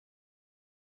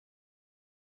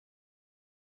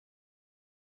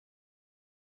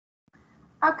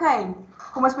Ok,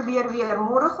 kom ons probeer weer.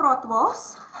 Môre graad 12.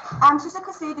 Soos ek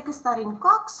gesê het, ek is Tarien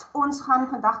Cox. Ons gaan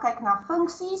vandag kyk na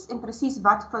funksies en presies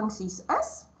wat funksies is.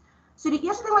 So die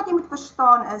eerste ding wat jy moet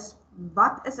verstaan is,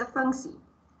 wat is 'n funksie?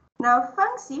 Nou, 'n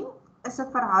funksie is 'n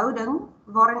verhouding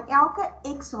waarin elke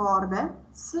x-waarde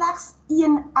slegs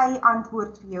een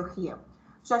y-antwoord vir jou gee.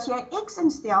 So as jy x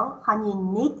instel, gaan jy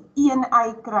net een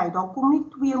y kry. Daar kom nie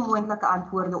twee moontlike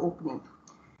antwoorde op nie.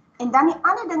 En dan die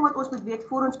ander ding wat ons moet weet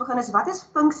voor ons begin is, wat is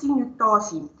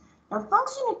funksienotasie? Nou,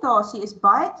 funksienotasie is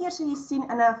baie keer sal jy sien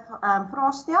in 'n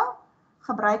vraestel,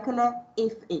 gebruik hulle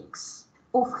fx,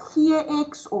 of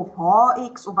gx, of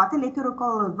hx, of wat 'n letter ook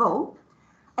al hulle wil.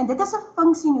 En dit is 'n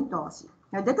funksienotasie.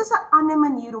 Nou, dit is 'n ander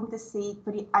manier om te sê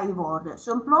vir die y-waarde.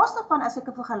 So in plaas daarvan, as ek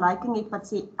 'n vergelyking het wat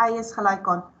sê y is gelyk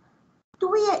aan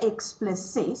 2x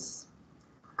plus 6,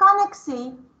 kan ek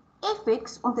sê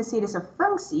fx, om te sê dis 'n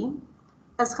funksie,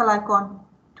 is gelyk aan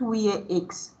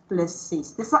 2x plus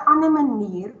 6. Dis 'n ander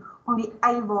manier om die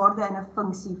y-waarde in 'n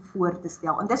funksie voor te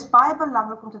stel. En dis baie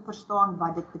belangrik om te verstaan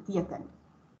wat dit beteken.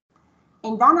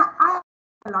 En dan 'n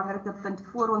belangrike punt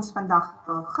voor ons vandag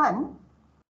begin.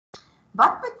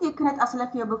 Wat beteken dit as hulle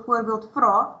vir jou byvoorbeeld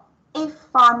vra f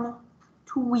van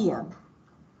 2?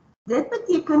 Dit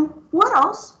beteken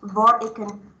oral waar ek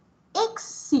 'n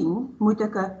x sien, moet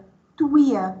ek 'n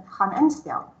 2 gaan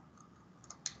instel.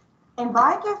 En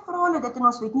baie keer vra hulle dit en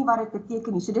ons weet nie wat dit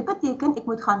beteken nie. So dit beteken ek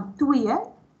moet gaan 2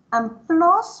 in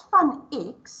plaas van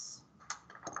x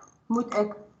moet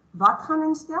ek wat gaan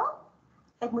instel?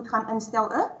 Ek moet gaan instel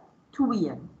 'n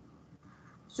 2.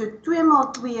 So 2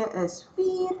 maal 2 is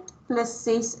 4 plus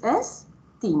 6 is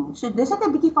 10. So dis net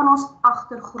 'n bietjie van ons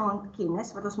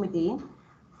agtergrondkennis wat ons moet hê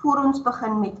voor ons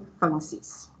begin met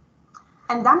funksies.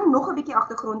 En dan nog 'n bietjie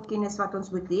agtergrondkennis wat ons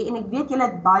moet hê, en ek weet julle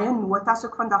het baie notas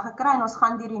ook vandag gekry, en ons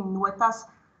gaan deur die notas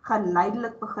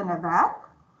geleidelik beginne werk.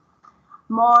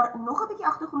 Maar nog 'n bietjie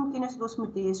agtergrondkennis wat ons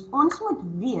moet hê is, ons moet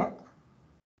weet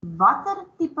watter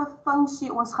tipe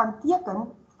funksie ons gaan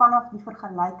teken vanaf die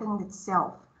vergelyking dit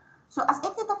self. So as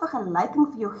ek net 'n vergelyking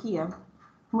vir jou gee,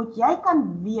 moet jy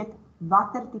kan weet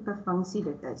watter tipe funksie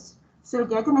dit is. So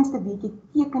jy ten minste weet jy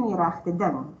teken die regte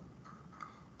ding.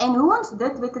 En hoe ons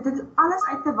dit weet, dit is alles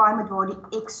uit te waai met waar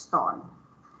die x staan.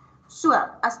 So,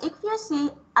 as ek vir jou sê,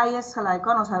 y is gelyk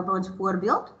aan, ons hou by ons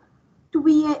voorbeeld,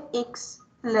 2x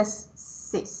plus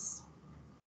 6.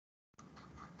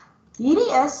 Hierdie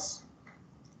is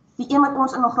die een wat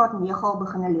ons in graad 9 al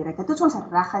begin leer het. Dit is ons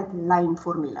reguit lyn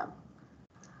formule.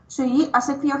 So hier, as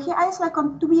ek vir jou gee, y is gelyk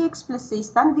aan 2x plus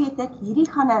 6, dan weet ek, hierdie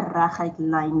gaan 'n reguit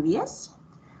lyn wees.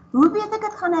 Hoe weet ek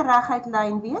dit gaan 'n reguit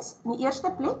lyn wees? In die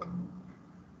eerste plek,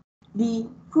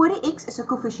 voor die x is 'n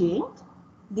koëffisiënt.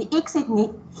 Die x het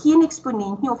net geen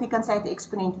eksponent nie, of jy kan sê het 'n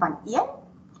eksponent van 1.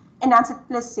 En dan sit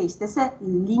plus 6. Dis 'n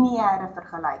lineêre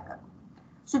vergelyking.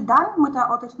 So dan moet hy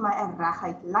altyd vir my 'n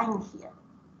reguit lyn gee.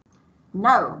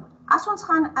 Nou, as ons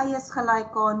gaan y is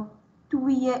gelyk aan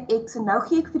 2x, en nou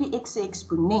gee ek vir die x se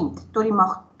eksponent tot die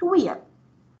mag 2.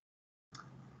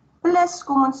 Plus,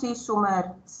 kom ons sê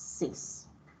sommer 6.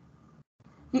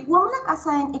 Die oomblik as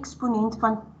hy 'n eksponent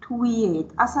van 2 het,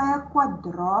 as hy 'n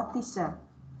kwadratiese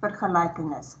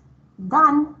vergelyking is,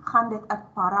 dan gaan dit 'n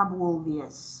parabool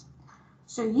wees.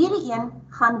 So hierdie een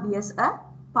gaan wees 'n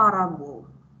parabool.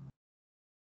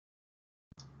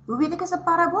 Hoe weet ek is 'n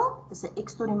parabool? Dis 'n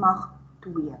x tot die mag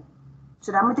 2.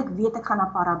 So dan moet ek weet ek gaan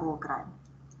 'n parabool kry.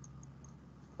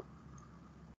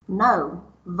 Nou,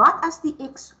 wat as die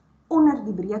x onder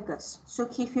die breek is? So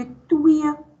ek gee vir jou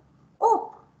 2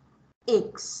 op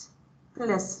x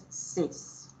plus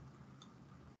 6.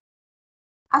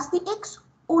 As die x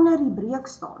onder die breek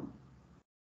staan,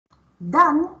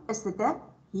 dan is dit 'n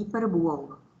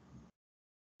hiperbool.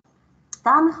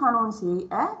 Dan gaan ons hê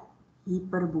 'n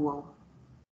hiperbool.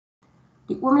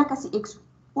 Die oomblik as die x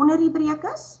onder die breek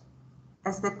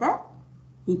is dit 'n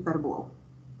hiperbool.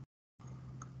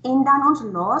 En dan ons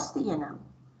laaste ene.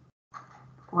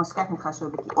 Kom ons kyk net gou so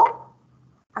 'n bietjie op.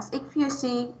 As ek vir jou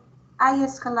sê, y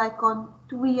is gelyk aan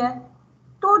 2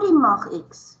 tot die mag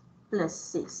x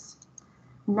plus 6.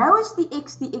 Nou is die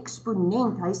x die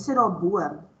eksponent, hy sit daarbo.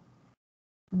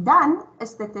 Dan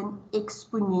is dit 'n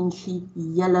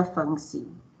eksponensiële funksie.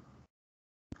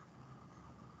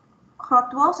 Graad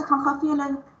 12, ek gaan gou vir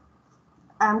julle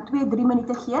 2-3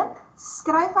 minute gee.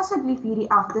 Skryf asseblief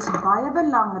hierdie af. Dis baie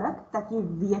belangrik dat jy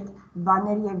weet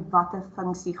wanneer jy watter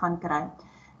funksie gaan kry.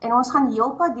 En ons gaan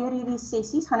heelpad deur hierdie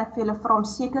sessies, gaan ek vir julle vra om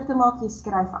seker te maak jy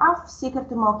skryf af, seker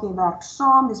te maak jy werk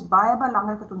saam. Dis baie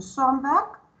belangrik dat ons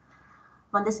saamwerk,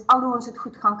 want dis al hoe ons dit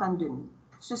goed kan doen.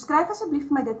 So skryf asseblief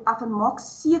vir my dit af en maak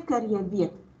seker jy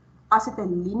weet, as dit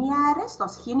 'n lineêr is,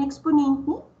 daar's geen eksponent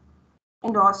nie,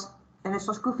 en daar's en is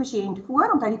ons koëffisiënt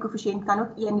voor, omdat die koëffisiënt kan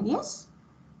ook 1 wees,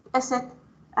 is dit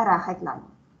 'n reguit lyn.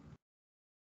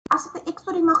 As dit 'n x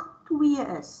tot die mag 2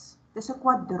 is, dis 'n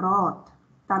kwadraat,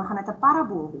 dan gaan dit 'n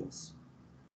parabool wees.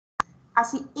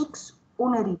 As die x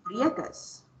onder die breek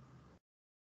is,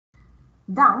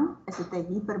 dan is dit 'n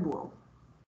hiperbool.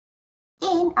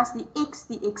 En as die x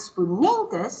die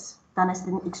eksponent is, dan is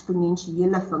dit 'n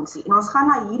eksponensiële funksie. En ons gaan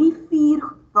na hierdie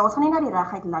 4, ons gaan nie na die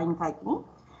reguit lyn kyk nie,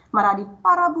 maar na die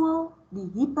parabool, die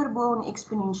hiperbool en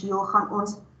eksponensieel gaan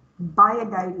ons baie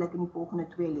duidelik in die volgende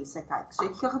 2 lesse kyk. So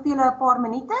ek gee vir julle 'n paar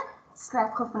minute,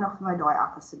 skryf gou vinnig vir my daai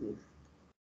af asseblief.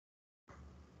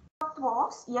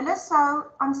 12, julle sou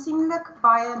aansienlik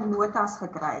baie notas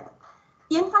gekry het.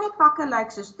 Een van die pakke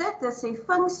lyk soos dit sê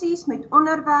funksies met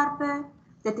onderwerpe,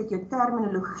 dit het jou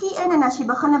terminologie in, en as jy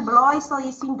begin blaai sal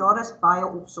jy sien, daar is baie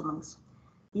opsommings.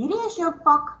 Hierdie is jou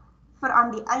pak vir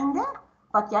aan die einde,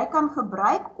 wat jy kan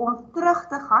gebruik om terug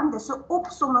te gaan, dis 'n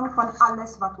opsomming van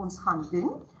alles wat ons gaan doen.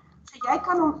 So jy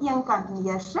kan hom een kant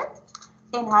neersit,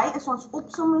 en hy is ons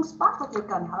opsommingspak wat jy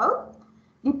kan hou.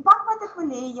 Die pak wat ek wil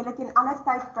hê, julle teen alle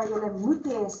tyd by julle moet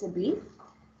hê asseblief,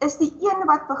 is die een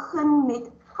wat begin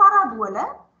met parabole,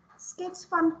 skets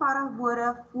van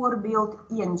parabole voorbeeld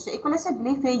 1. So ek wil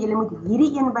asseblief hê, julle moet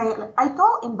hierdie een by julle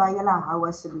uithaal en by julle hou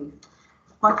asseblief.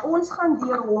 Want ons gaan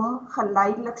deur hom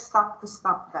geleidelik stap vir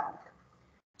stap werk.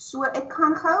 So ek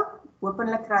gaan gou,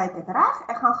 hopelik kry ek dit reg,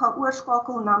 ek gaan gou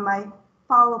oorskakel na my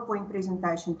PowerPoint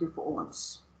presentation toe vir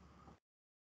ons.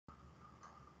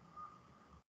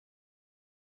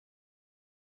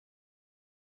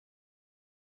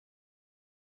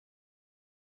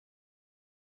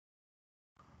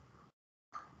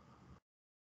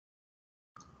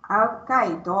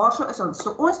 Ok, daarso is ons.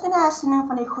 So ons doen 'n hersiening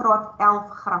van die graad 11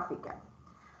 grafieke.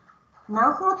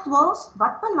 Nou graad 12,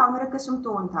 wat belangrik is om te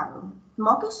onthou,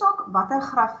 maak nie saak watter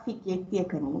grafiek jy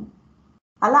teken nie.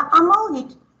 Hulle almal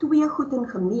het 2 goed in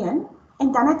gemeen,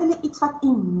 en dan het hulle iets wat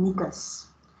uniek is.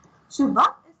 So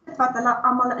wat is dit wat hulle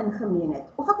almal in gemeen het?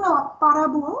 Of ek nou 'n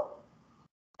parabool,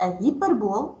 'n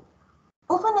hiperbool,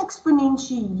 of 'n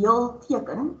eksponensieel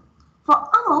teken, vir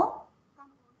almal kan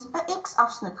ons 'n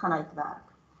x-afsnit gaan uitwerk.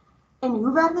 En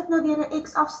hoe werk dit nou weer 'n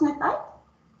x-afsnit uit?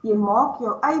 Jy maak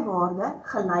jou y-waarde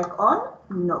gelyk aan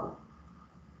 0.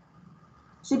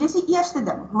 So dis die eerste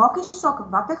ding. Maak nie saak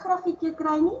watter grafiek jy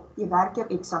kry nie, jy werk jou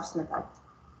x-afsnit uit.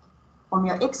 Om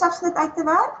jou x-afsnit uit te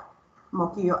werk,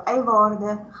 maak jy jou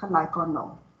y-waarde gelyk aan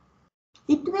 0.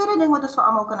 Die tweede ding wat ons vir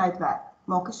almal kan uitwerk,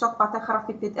 maak nie saak watter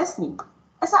grafiek dit is nie,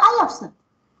 is 'n y-afsnit.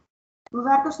 Hoe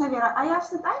werk ons nou weer 'n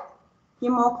y-afsnit uit? Jy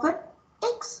maak vir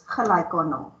x gelyk aan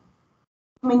 0.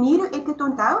 Die manier hoe ek dit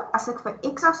onthou, as ek vir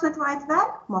x-afsnit wil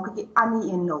uitwerk, maak ek die ander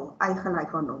een 0, y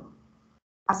gelyk aan 0.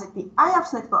 As ek die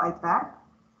y-afsnit wil uitwerk,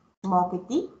 maak ek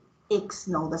die x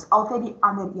 0, dis altyd die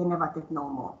ander ene wat ek 0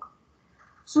 maak.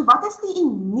 So wat is die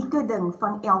unieke ding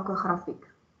van elke grafiek?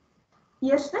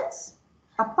 Eerstens,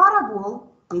 'n parabool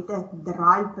het 'n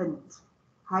draaipunt,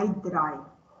 hy draai.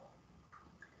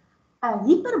 'n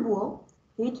Hiperbool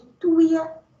het 2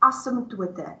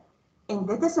 asymptote, en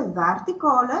dit is 'n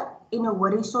vertikale en 'n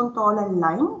horisontale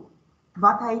lyn,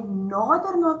 wat hy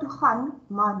nader na toe gaan,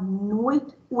 maar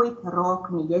nooit ooit raak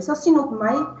nie. Jy sal sien op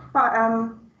my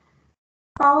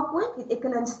PowerPoint het ek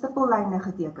hulle in stippellyne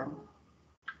geteken.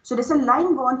 So dis 'n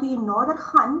lyn waartoe jy nader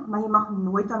gaan, maar jy mag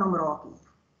nooit aan hom raak nie.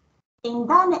 En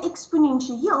dan 'n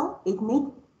eksponensieel het net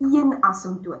 1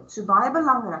 asymptoot. So baie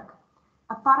belangrik.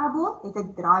 'n Parabool het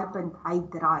 'n draaipunt, hy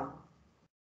draai.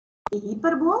 'n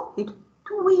Hiperbool het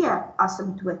 2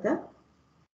 asymptote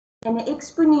en 'n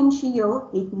eksponensieel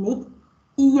het net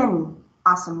 1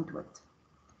 asymptoot.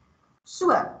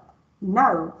 So,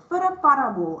 nou vir 'n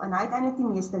parabool, en hy het eintlik die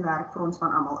meeste werk vir ons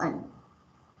van almal in.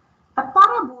 'n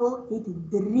Parabool het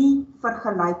 3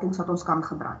 vergelykings wat ons kan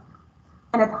gebruik.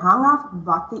 En dit hang af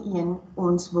watter een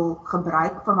ons wil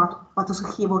gebruik van wat ons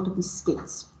gegee word op die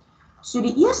skets. So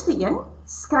die eerste een,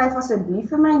 skryf asseblief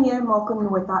vir my neer, maak 'n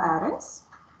nota ergens.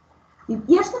 Die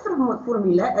eerste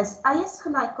formule is y is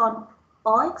gelyk aan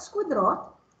ax²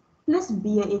 plus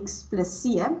bx plus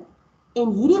c,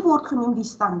 en hierdie word genoem die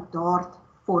standaard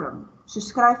vorm. So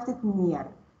skryf dit neer.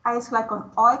 Y is gelyk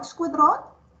aan ax²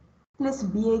 plus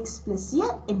bx plus c,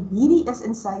 en hierdie is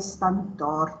in sy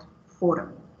standaard vorm.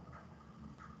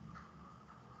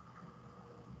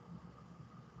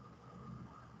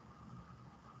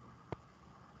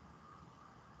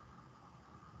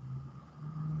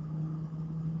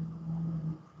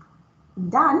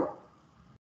 Dan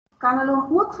kan hulle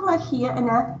hom ook vir my gee in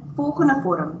 'n volgende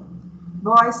vorm,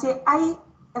 waar hy sê y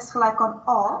is gelyk aan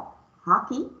a,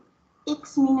 hakkie,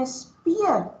 x minus p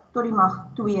tot die mag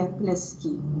 2 plus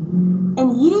q. En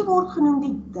hierdie word genoem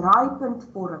die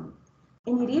draaipuntvorm.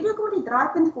 En die rede hoekom die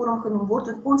draaipuntvorm genoem word,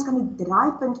 want ons kan die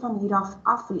draaipunt van hieraf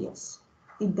aflees.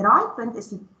 Die draaipunt is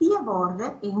die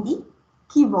p-waarde en die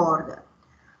q-waarde.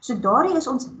 So daardie is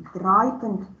ons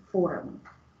draaipuntvorm.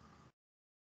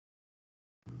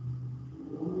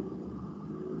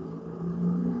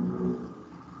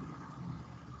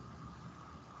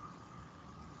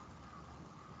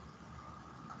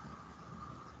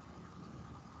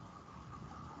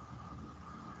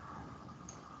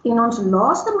 En ons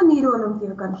laaste manier hoe hom vir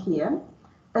jou kan gee,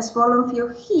 is waar hom vir jou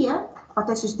gee, wat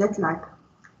hy soos dit lyk.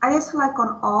 Y is gelyk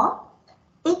aan A,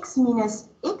 x minus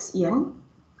x1,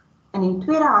 en in die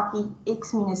tweede hakkie,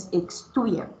 x minus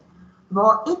x2,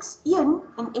 waar x1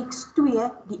 en x2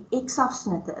 die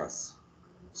x-afsnitte is.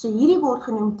 So hierdie word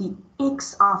genoem die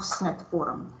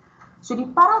x-afsnitvorm. So die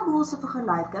paraboolse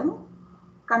vergelyking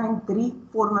kan in 3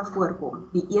 vorme voorkom.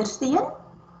 Die eerste een,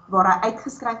 waar hy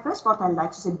uitgeskryf is, waar hy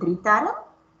lyk soos 'n 3-term,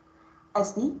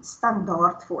 is die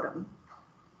standaardvorm.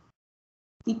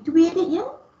 Die tweede een,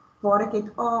 waar ek het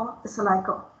y is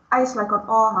gelyk aan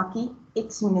a hakkie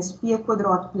x minus p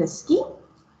kwadraat plus q,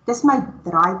 dis my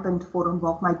draaipuntvorm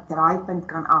waar ek my draaipunt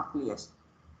kan aflees.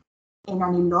 En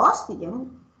dan die laaste een,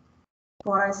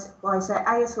 waar hy sê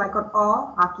y is gelyk aan a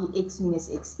hakkie x minus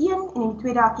x1 en in die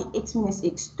tweede hakkie x minus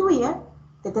x2,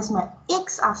 dit is my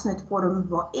x-afsnitvorm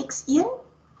waar x1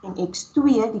 en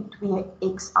x2 die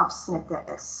 2 x-afsnitte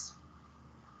is.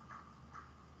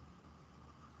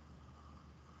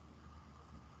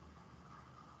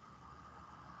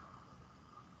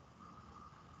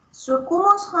 So kom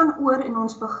ons gaan oor en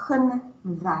ons begin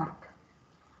werk.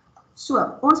 So,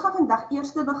 ons gaan vandag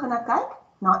eers begin kyk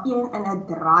na een in 'n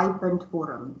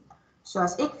draaipuntvorm. So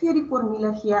as ek vir jou die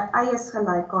formule gee, y is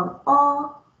gelyk aan a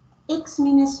x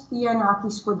minus p in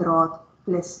hakkies kwadraat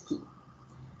plus q.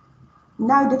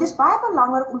 Nou, dit is baie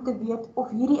belangrik om te weet of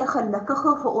hierdie 'n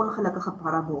gelukkige of 'n ongelukkige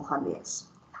parabool gaan wees.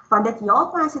 Want dit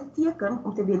help my as 'n teken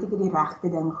om te weet ek het die regte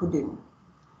ding gedoen.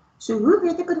 So hoe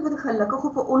weet ek of dit 'n gelukkige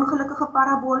of 'n ongelukkige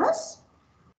parabool is?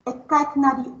 Ek kyk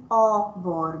na die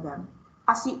a-waarde.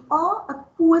 As die a 'n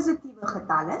positiewe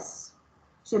getal is,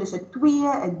 so dis 'n 2,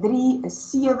 'n 3, 'n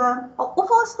 7, of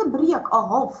as dit breek, 'n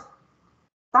half,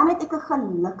 dan het ek 'n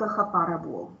gelukkige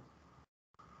parabool.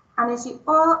 En as die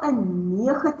a 'n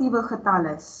negatiewe getal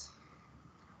is,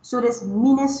 so dis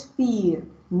minus 4,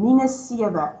 minus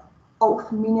 7,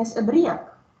 of minus 'n breek,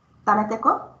 dan het ek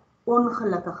 'n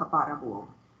ongelukkige parabool.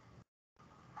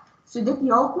 So dit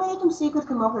help my net om seker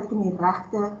te maak dat ek in die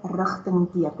regte rigting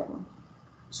teken.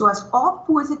 So as A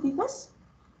positief is,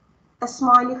 'n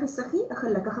smiley gesiggie, 'n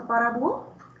gelukkige parabool,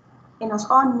 en as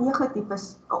A negatief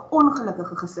is, 'n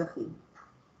ongelukkige gesiggie.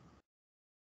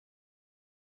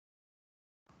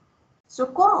 So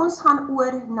kom ons gaan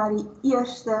oor na die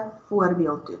eerste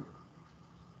voorbeeld toe.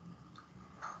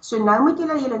 So nou moet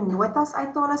julle notas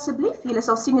uithaal asseblief. Julle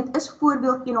sal sien dit is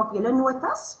voorbeeld 1 op julle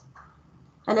notas.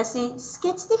 Hulle sê,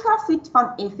 skets die grafiet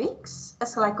van fx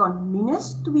is gelyk aan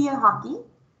minus 2 hakkie,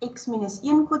 x minus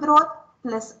 1 kwadraat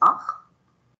plus 8.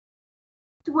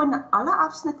 Toon alle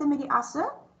afsnitte met die asse,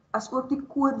 as ook die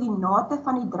koördinate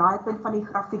van die draaipunt van die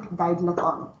grafiek duidelik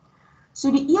aan.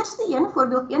 So die eerste een,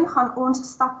 voorbeeld 1, gaan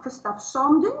ons stap vir stap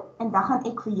saam doen, en dan gaan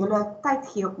ek vir julle tyd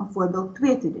gee om voorbeeld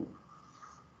 2 te doen.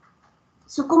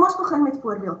 So kom ons begin met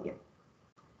voorbeeld 1.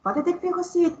 Wat het ek vir jou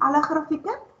gesê het alle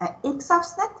grafieke? 'n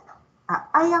x-afsnit,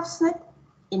 'n y-afsnit,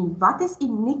 en wat is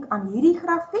uniek aan hierdie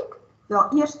grafiek?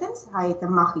 Wel, eerstens, hy het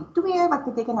 'n maggie 2, wat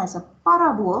beteken hy is 'n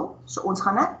parabool, so ons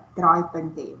gaan 'n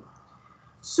draaipunt hê.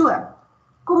 So,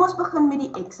 kom ons begin met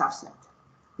die x-afsnit.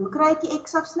 Hoe kry ek die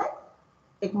x-afsnit?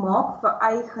 Ek maak vir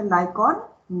y gelyk aan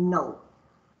 0.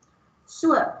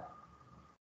 So,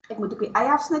 ek moet ook die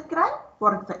y-afsnit kry,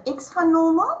 waar ek vir x gaan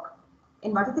 0 maak,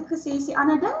 en wat het ek gesê is die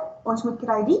ander ding? Ons moet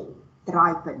kry die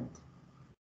draaipunt.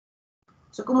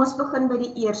 So kom ons begin by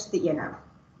die eerste ene.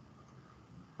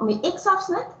 Om die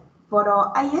x-afsnit, waar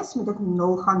daar y is, moet ek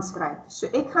 0 gaan skryf. So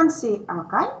ek gaan sê,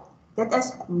 okay, dit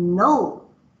is 0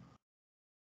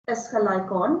 is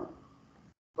gelyk aan,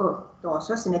 daar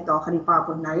so, sien ek daar gaan die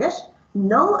PowerPoint nou eers,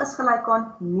 0 is gelyk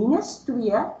aan minus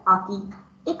 2 hakkie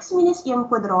x minus 1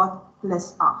 kwadraat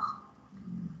plus 8.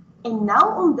 En nou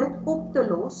om dit op te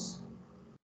los,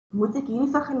 moet ek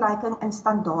hierdie vergelyking in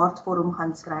standaardvorm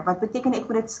gaan skryf. Wat beteken ek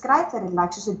moet dit skryf, dat dit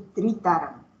lyk soos 'n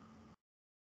 3-term.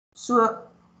 So,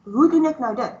 hoe doen ek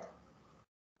nou dit?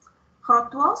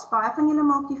 Graad 12, baie van julle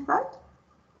maak die fout.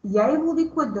 Jy wil die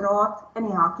kwadraat in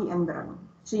die hakkie inbring.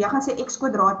 So jy gaan sê x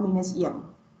kwadraat minus 1.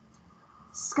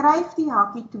 Skryf die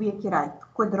hakkie 2 keer uit.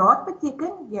 Kwadraat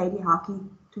beteken jy die hakkie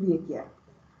 2 keer.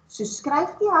 So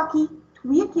skryf die hakkie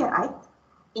 2 keer uit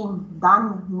en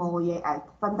dan maal jy uit.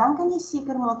 Want dan kan jy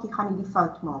seker maak, jy gaan nie die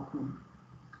fout maak nie.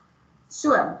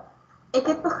 So, ek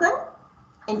het begin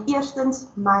en eerstens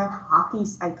my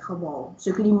hakkies uitgehaal.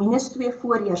 So ek het die -2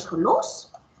 voor eers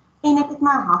gelos en ek het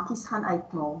my hakkies gaan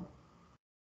uitmaal.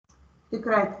 Toe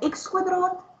kry ek x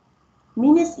kwadraat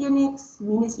minus 1x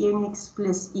minus 1x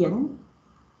plus 1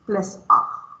 plus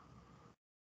 8.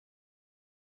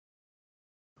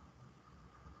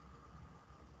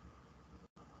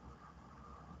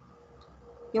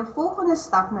 Jou volgende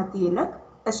stap natuurlik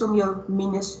is om jou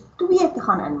 -2 te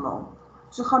gaan inmaal.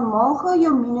 So gaan maal gou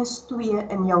jou -2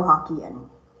 in jou hakkie in.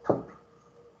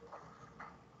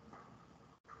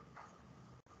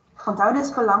 Onthou, dit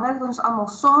is belangrik dat ons almal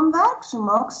saamwerk, so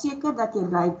maak seker dat jy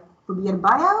bly probeer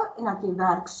byhou en dat jy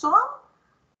werk saam.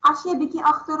 As jy 'n bietjie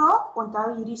agterraak,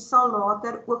 onthou hierdie sal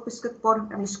later ook beskikbaar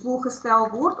aan die skool gestel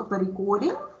word op 'n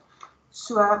recording.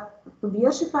 So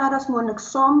probeer so ver as moontlik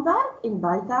saamwerk en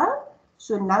by te hou.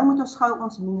 So nou moet ons gou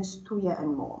ons -2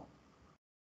 inmaal.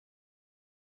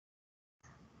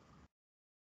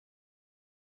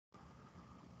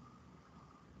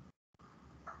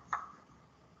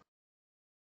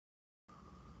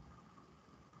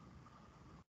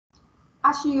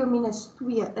 As jy jou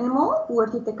 -2 inmaal,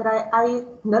 hoort jy te kry y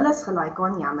 0 is gelyk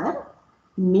aan jammer,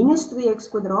 -2x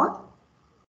kwadraat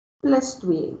plus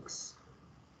 2x.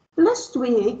 Plus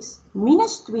 2x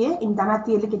minus 2 en dan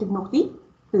natuurlik het ek nog die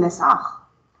plus 8.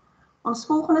 Ons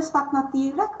volgende stap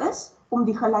natuurlik is om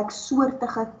die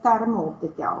gelyksoortige terme op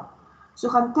te tel. So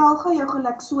gaan tel gou jou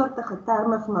gelyksoortige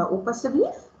terme vir my op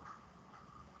asseblief.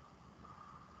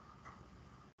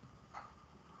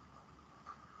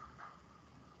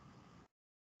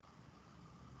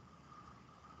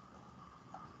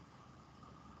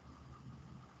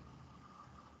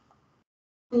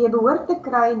 Jy behoort te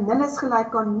kry 0 is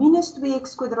gelyk aan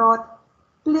 -2x kwadraat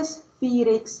plus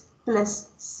 4x plus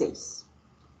 6.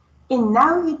 En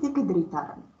nou het ek 'n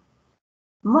 3-term.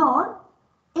 Maar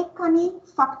ek kan nie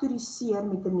faktoriseer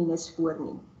met 'n minus voor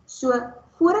nie. So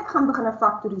voor ek gaan begin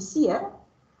faktoriseer,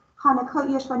 gaan ek gou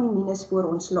eers van die minus voor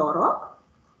ontslaa raak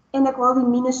en ek haal die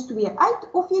 -2 uit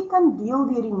of jy kan deel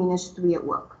deur die -2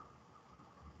 ook.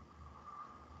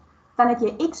 Dan het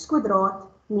jy x kwadraat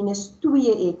minus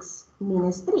 2x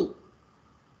minus 3.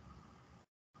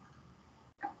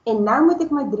 En nou moet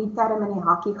ek my 3-term in die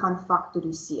hakkie gaan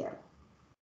faktoriseer.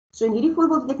 So in hierdie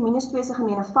voorbeeld het ek -2 se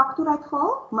gemeene faktor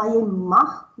uitgehaal, maar jy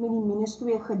mag met die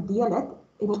 -2 gedeel het,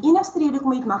 en die enigste rede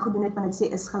hoekom jy dit mag gedoen het, want dit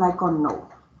sê is gelyk aan 0.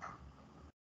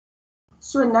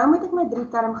 So nou moet ek my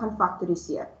 3-term gaan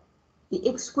faktoriseer.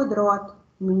 Die x kwadraat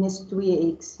minus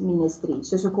 2x minus 3.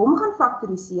 So as ek hom gaan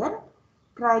faktoriseer,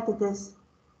 kry ek dit is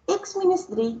x minus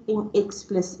 3 en x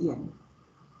plus 1.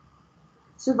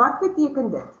 So wat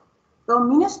beteken dit? Wel,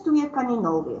 -2 kan nie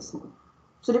 0 wees nie.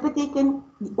 So dit beteken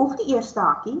of die eerste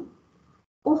hakkie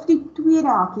of die tweede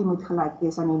hakkie moet gelyk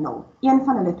wees aan die 0. Een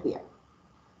van hulle twee.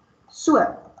 So,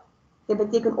 dit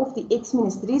beteken of die x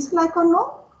minus 3 is gelyk aan 0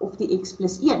 of die x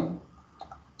plus 1.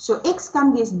 So x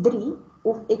kan wees 3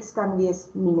 of x kan wees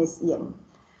minus 1.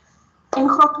 En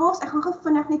graad 12, ek gaan gou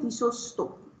vinnig net hierso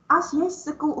stop. As jy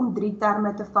sukkel om 3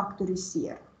 terme te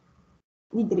faktoriseer,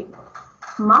 die 3,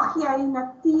 mag jy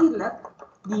natuurlik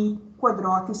die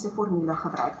kwadratiese formule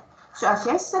gebruik. So as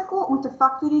jy sukkel om te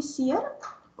faktoriseer,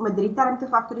 om 'n 3-term te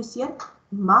faktoriseer,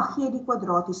 mag jy die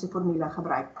kwadratiese formule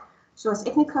gebruik. So as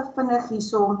ek net gou vinnig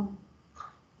hierso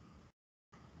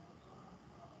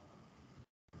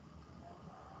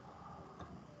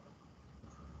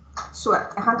So,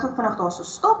 ek gaan gou vinnig daarso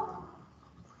stop.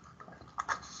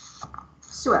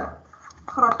 So,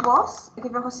 graad 12, ek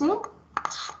het nou gesê,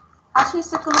 as jy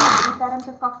sukkel om 'n 3-term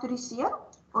te faktoriseer,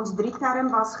 ons 3-term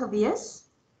was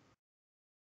gewees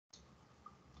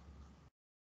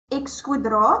x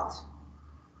kwadraat,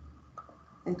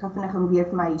 ek gaan vinnig weer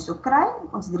vir my hierso kry,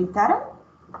 ons 3-term,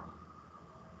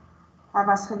 hy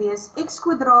was gewees x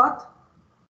kwadraat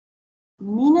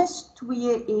minus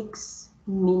 2x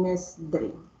minus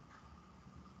 3.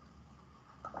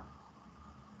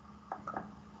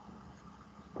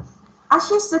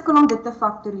 As jy sukkel om dit te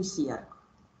faktoriseer,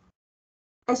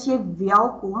 is jy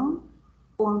welkom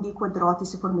om die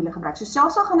kwadratiese formule gebruik. So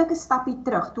selfs al gaan ek 'n stapie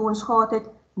terug, toe ons gehad het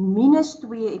minus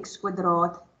 2x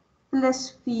kwadraat plus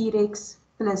 4x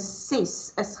plus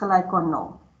 6 is gelyk aan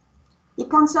 0. Jy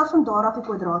kan selfs van daar af die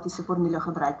kwadratiese formule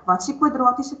gebruik. Wat is die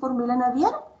kwadratiese formule nou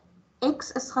weer?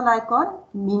 X is gelyk aan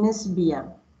minus b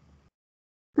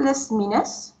plus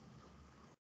minus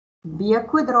b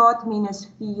kwadraat minus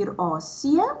 4ac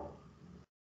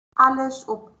alles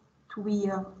op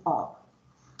 2a.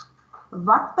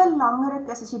 Wat belangrik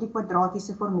is as jy die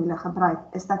kwadratiese formule gebruik,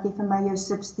 is dat jy vir my jou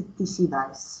substitusie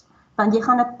wys. Want jy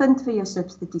gaan 'n punt vir jou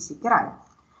substitusie kry.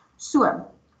 So,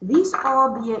 wie is A,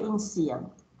 B en C?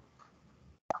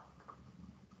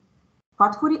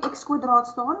 Wat voor die x kwadraat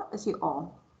staan, is die A.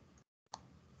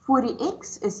 Voor die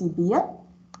x is die B,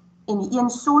 en die een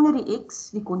sonder die x,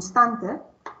 die konstante,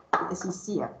 is die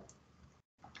C.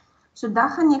 So dan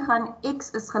gaan jy gaan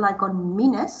x is gelyk aan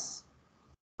minus,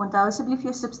 onthou asseblief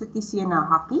jou substitusie in 'n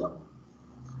hakkie,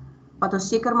 wat ons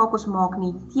seker maak ons maak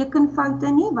nie tekenfoute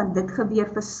nie, want dit gebeur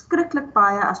verskriklik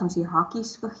baie as ons die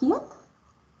hakkies vergeet.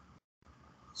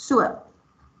 So,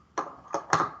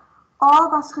 A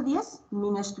was gewees,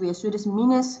 minus 2, so dis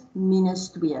minus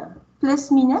 2.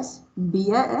 Plus minus, B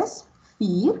is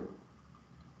 4,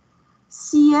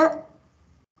 C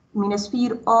minus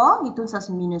 4a, het ons as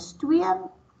minus 2,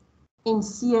 en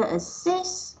C is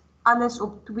 6, alles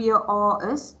op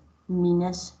 2a is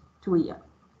minus 2.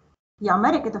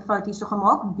 Jammer, ek het 'n fout hierso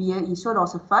gemaak, B hierso,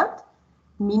 daar's 'n fout,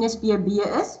 minus B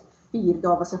is 4,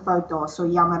 daar was 'n fout daar, so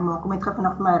jammer, maak hom net gou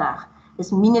vanaf my reg.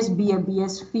 Dis minus B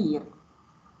is 4.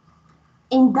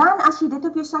 En dan as jy dit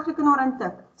op jou sakrekenaar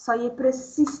intik, sal jy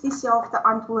presies dieselfde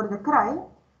antwoorde kry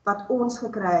wat ons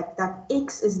gekry het, dat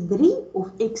x is 3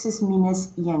 of x is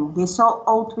minus 1. Jy sal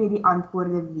albei die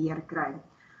antwoorde weer kry.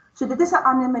 So dit is 'n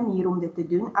ander manier om dit te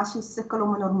doen as jy sukkel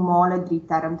om 'n normale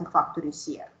 3-term te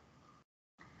faktoriseer.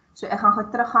 So ek gaan gou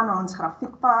teruggaan na ons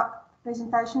grafiek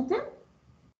presentation toe.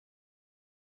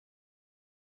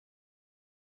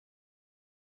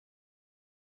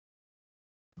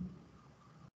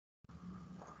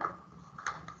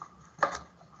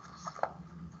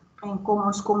 En kom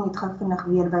ons kom net gou vinnig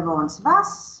weer by waar ons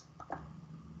was.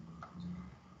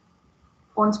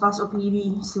 Ons was op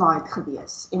hierdie slide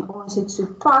gewees en ons het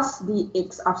sopas die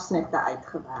x-afsnitte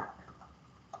uitgewerk.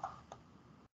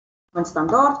 Mijn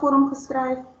standaardvorm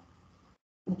geskryf,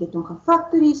 ek het hom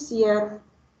gefaktoriseer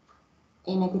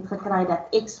en ek het gekry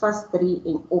dat x was 3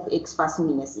 en of x was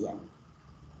minus 1.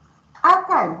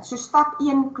 Ok, so stap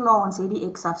 1 klaar, ons het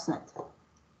die x-afsnit.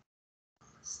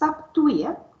 Stap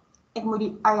 2, ek moet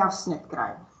die y-afsnit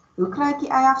kry. Hoe kry ek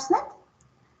die y-afsnit?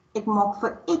 Ek maak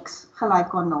vir x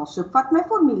gelyk aan 0. So vat my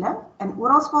formule en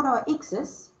oral waar daar x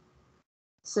is,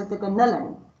 sit ek 'n 0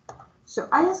 in. So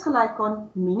y is gelyk aan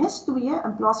minus 2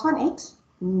 in plaas van x,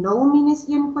 0 minus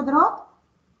 1 kwadraat,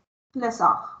 plus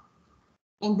 8.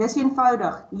 En dis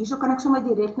eenvoudig. Hierso kan ek sommer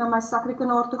direk na my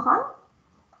sakrekenaar toe gaan.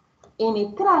 En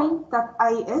ek kry dat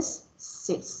y is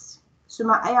 6. So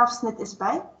my y-afsnit is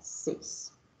by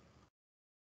 6.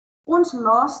 Ons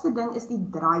laaste ding is die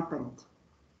draaipunt.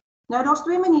 Nou, daar's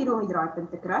 2 maniere om die draaipunt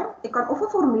te kry. Ek kan of 'n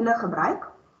formule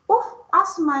gebruik, of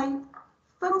as my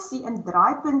funksie in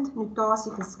draaipunt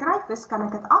notasie geskryf is, kan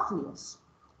ek dit aflees.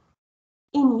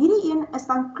 En hierdie een is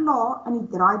dan klaar in die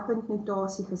draaipunt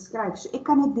notasie geskryf. So ek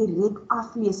kan dit direk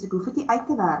aflees, ek hoef dit nie uit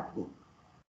te werk nie.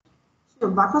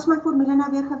 So, wat was my formule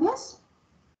nou weer gewees?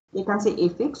 Jy kan sê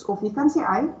fx of jy kan sê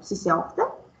y, is dieselfde.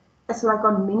 Is gelyk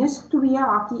aan minus 2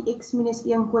 hakkie x minus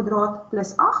 1 kwadraat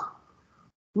plus 8.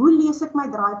 Hoe lees ek my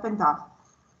draaipunt af?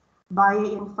 Baie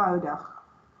eenvoudig.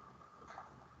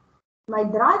 My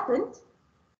draaipunt,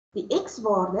 die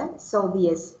x-waarde sal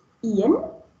wees 1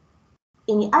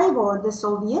 en die y-waarde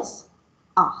sal wees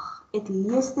 8. Ek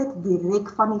lees dit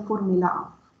direk van die formule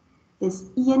af. Dis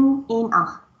 1 en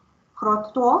 8.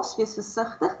 Graad 12, wees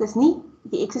versigtig, dis nie,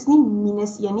 die x is nie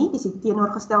minus 1 nie, dis die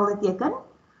teenoorgestelde teken.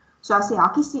 So as die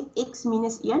hakkie sê x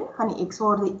minus 1, gaan die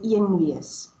x-waarde 1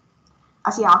 wees.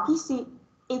 As die hakkie sê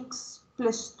x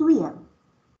plus 2,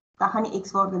 dan gaan die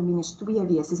x-waarde minus 2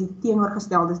 wees, dis die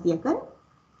teenoorgestelde teken.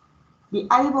 Die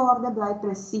y-waarde bly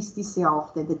presies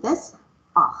dieselfde, dit is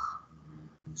 8.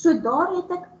 So daar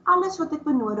het ek alles wat ek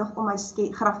benodig om my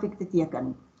grafiek te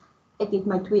teken. Ek het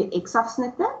my 2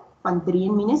 x-afsnitte van 3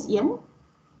 en minus 1.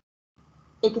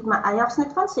 Ek het my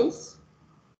y-afsnit van 6.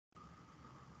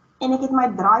 En ek het my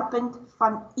draaipunt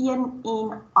van 1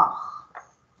 en 8.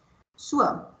 So,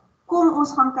 kom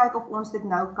ons gaan kyk of ons dit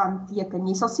nou kan teken.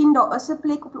 Jy sal sien, daar is 'n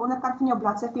plek op die onderkant van jou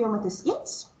bladsy vir jou om te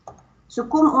skets. So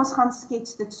kom ons gaan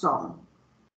skets dit saam.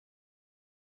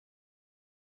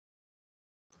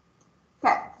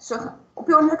 Kijk, so op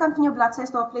die onderkant van jou bladsy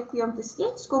is daar 'n plek vir jou om te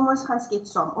skets. Kom ons gaan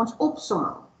skets saam, ons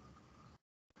opsomming.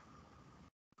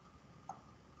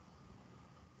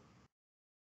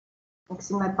 Ek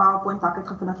sien my PowerPoint, ek het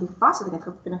gevindig hier vas, ek het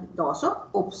gevindig daarso,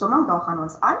 opsomming, daar gaan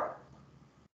ons aan.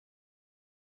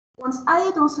 Ons y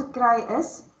het ons gekry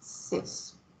is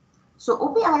 6. So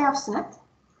op die y-afsnit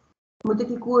moet ek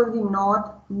die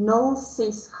koördinaat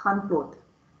 0,6 gaan plot.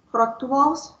 Graad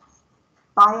 12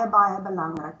 baie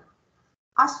belangrik.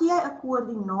 As jy 'n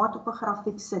koördinaat op 'n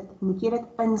grafiek sit, moet jy dit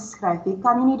inskryf. Jy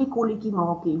kan nie die kolletjie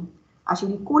maak nie. As jy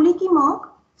die kolletjie maak,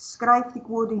 skryf die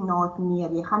koördinaat neer.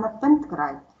 Jy gaan 'n punt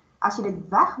kry. As jy dit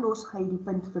weglos, gaan jy die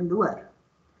punt verloor.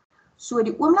 So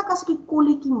die oomblik as ek die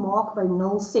kolletjie maak by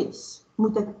 0,6,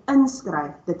 moet ek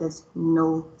inskryf, dit is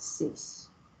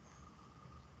 0,6.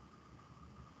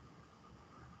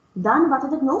 Dan, wat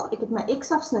het ek nog? Ek het my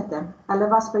x-afsnitte. Hulle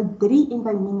was by 3 en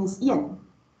by -1.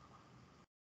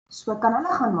 So kan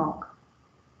hulle gaan maak.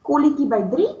 Kolletjie by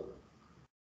 3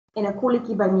 en 'n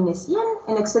kolletjie by -1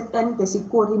 en ek sit in, dis die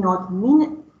koördinaat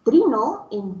 30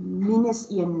 en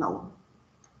 -10.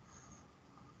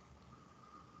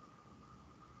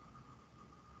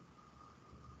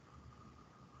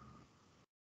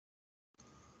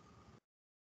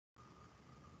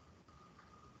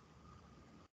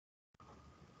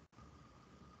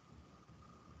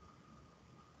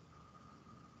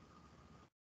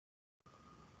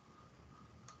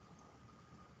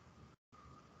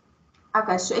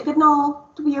 Okay, so ek het nou al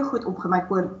 2 goed op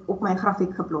my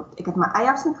grafiek geplot. Ek het my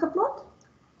y-afsnit geplot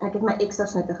en ek het my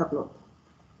x-afsnitte geplot.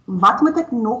 Wat moet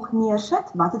ek nog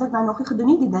neersit? Wat het ek nou nog nie gedoen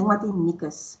nie? Die ding wat uniek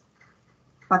is.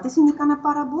 Wat is uniek aan 'n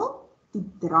parabool? Die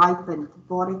draaipunt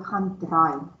waar ek gaan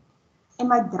draai. En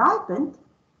my draaipunt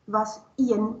was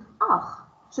 1,8.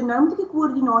 So nou moet ek die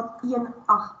koördinaat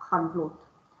 1,8 gaan plot.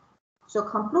 So ek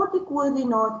gaan plot die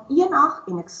koördinaat 1,8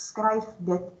 en ek skryf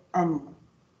dit in.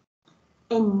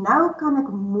 En nou kan ek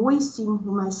mooi sien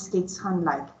hoe my skets gaan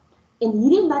lyk. En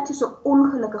hierdie lyk soos 'n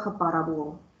ongelukkige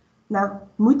parabool. Nou,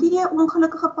 moet hierdie 'n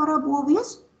ongelukkige parabool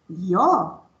wees?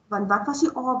 Ja, want wat was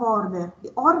die A-waarde?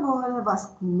 Die A-waarde was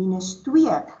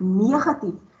 -2,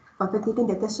 negatief. Wat beteken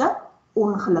dit is 'n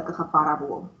ongelukkige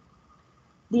parabool.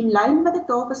 Die lyn wat ek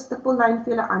daar op 'n stippellyn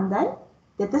vir julle aandui,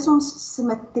 dit is ons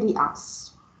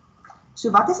simmetrieas.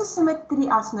 So wat is 'n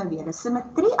simmetrieas nou weer? 'n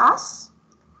Simmetrieas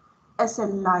is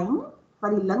 'n lyn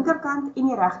wat die linkerkant en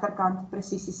die regterkant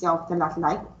presies dieselfde laat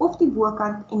lyk, of die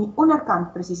bokant en die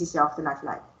onderkant presies dieselfde laat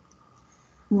lyk.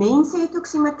 Mense het ook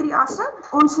simmetrieasse.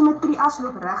 Ons simmetrieas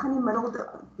loop reg in die middel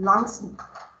langs.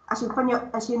 As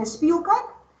jy in 'n spieël kyk,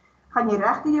 gaan jy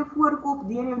reg deur jou voorkop,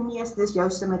 deur jou neus, dis jou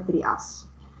simmetrieas.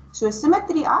 So 'n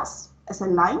simmetrieas is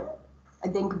 'n lyn,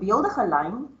 'n denkbeeldige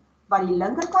lyn, wat die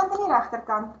linkerkant en die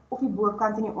regterkant of die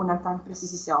bokant en die onderkant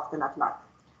presies dieselfde laat lyk.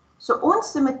 So ons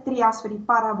simmetrieas vir die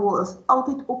parabool is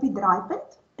altyd op die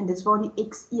draaipunt en dit is waar die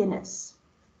x1 is.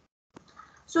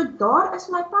 So daar is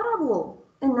my parabool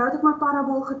en nou het ek my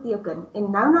parabool geteken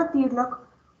en nou natuurlik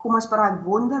kom ons by daai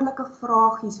wonderlike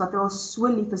vragies wat ons so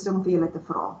lief is om vir julle te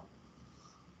vra.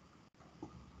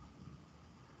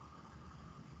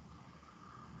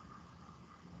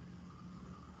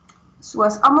 So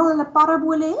as almal hulle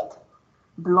parabole het,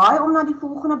 blaai om na die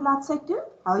volgende bladsy toe,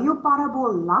 hou jou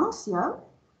parabool langs jou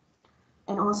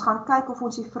en ons gaan kyk of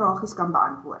ons die vragies kan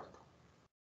beantwoord.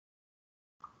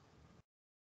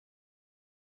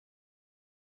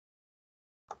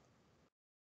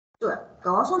 So,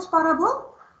 daar is ons parabool.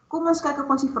 Kom ons kyk of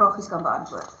ons die vragies kan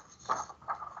beantwoord.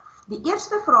 Die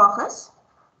eerste vraag is,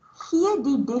 gee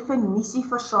die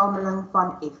definisieversameling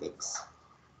van fx.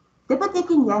 Dit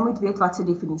beteken jy moet weet wat se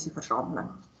definisieversameling.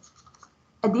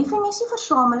 'n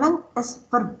Definisieversameling is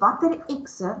vir watter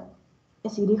x'e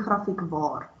is hierdie grafiek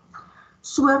waar.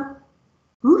 So,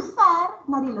 hoe ver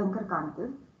na die linkerkant toe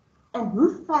en hoe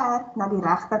ver na die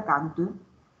regterkant toe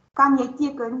kan jy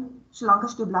teken solank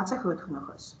as jou bladsy groot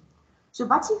genoeg is. So,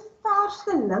 wat is die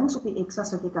verste links op die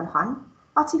x-as wat jy kan gaan?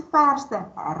 Wat is die verste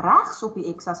regs op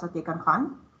die x-as wat jy kan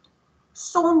gaan?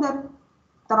 Sonder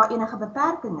dat daar enige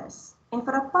beperking is. En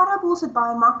vir 'n parabool is dit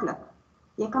baie maklik.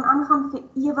 Jy kan aangaan vir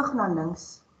ewig na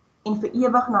links en vir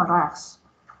ewig na regs,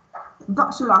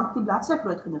 solank die bladsy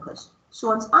groot genoeg is. So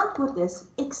ons antwoord is,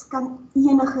 x kan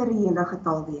enige reële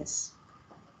getal wees.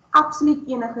 Absoluut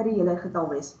enige reële getal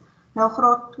wees. Nou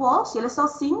graad 12, julle sal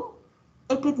sien,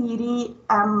 ek het hierdie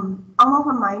almal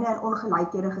van myne in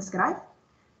ongelykhede geskryf.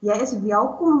 Jy is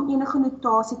welkom om enige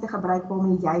notasie te gebruik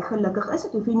waarmee jy gelukkig is.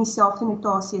 Dit hoef nie dieselfde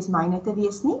notasie as myne te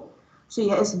wees nie. So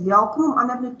jy is welkom om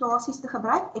ander notasies te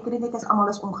gebruik. Ek het dit net as almal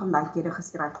is ongelykhede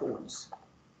geskryf vir ons.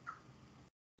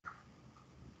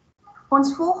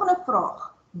 Ons volgende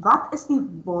vraag. Wat is die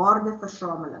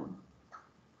waardeversameling?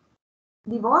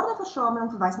 Die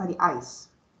waardeversameling verwys na die eis.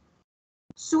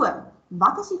 So,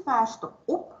 wat is die verste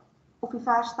op of die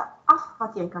verste af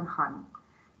wat jy kan gaan?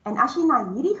 En as jy na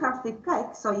hierdie grafiek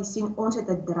kyk, sal jy sien ons het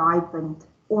 'n draaipunt.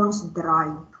 Ons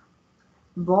draai.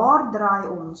 Waar draai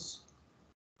ons?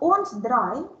 Ons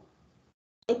draai,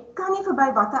 ek kan nie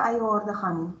verby watter y-waarde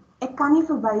gaan nie. Ek kan nie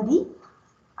verby die,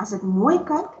 as ek mooi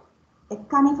kyk, ek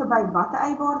kan nie verby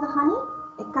watter y-waarde gaan nie.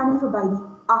 Ek kan nie verby die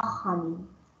 8 gaan nie.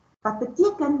 Wat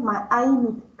beteken my y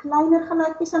moet kleiner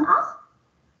gelyk wees aan 8,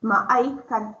 maar y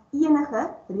kan enige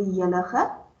reële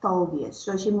getal wees.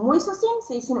 So as jy mooi sal sien,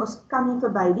 sê jy ons kan nie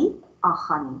verby die 8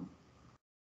 gaan nie.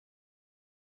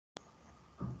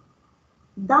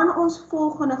 Dan ons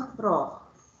volgende vraag.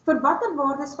 Vir watter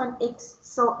waardes van x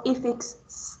sal fx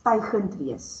stygend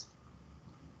wees?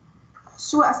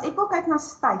 So as ek wil kyk na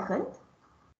stygend,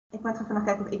 ek moet vinnig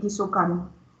kyk of ek hierso kan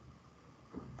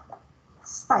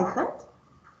stygend.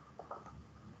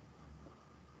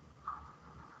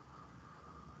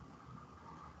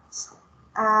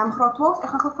 Graad 12, ek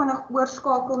gaan gou vinnig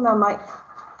oorskakel na my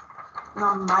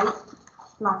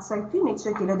bladsy toe, net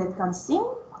so dat julle dit kan sien,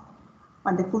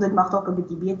 want ek voel dit mag dalk 'n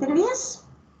bietjie beter wees.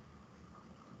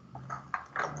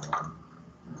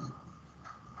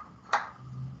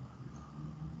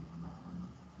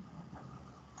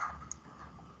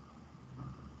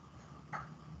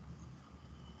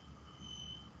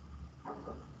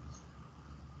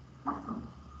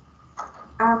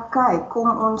 Okay, kom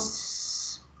ons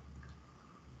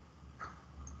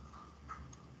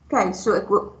so ek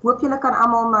hoop julle kan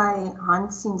almal my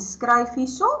hand sien skryf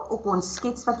hierso op ons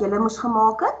skets wat julle moes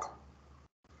gemaak het.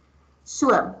 So,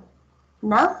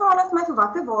 nou vra hulle my vir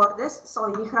watter waardes sal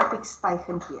hierdie grafiek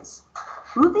stygend wees.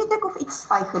 Hoe weet ek of iets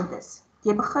stygend is?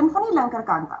 Jy begin van die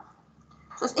linkerkant af.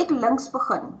 So as ek links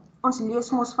begin, ons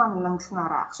lees mos van links na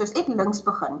regs. So as ek links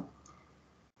begin,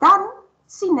 dan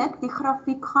sien ek die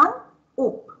grafiek gaan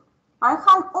op. Hy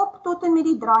gaan op tot en met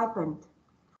die draaipunt.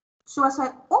 So as hy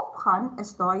opgaan,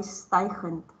 is daai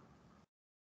stygend.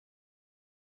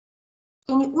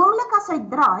 En die oomblik as hy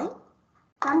draai,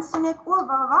 dan sien ek,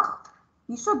 wag,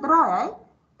 hierso draai hy,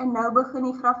 en nou begin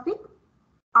die grafiek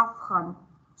afgaan.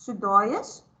 So daai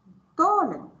is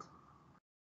dalend.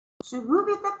 So hoe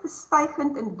weet ek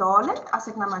stygend en dalend? As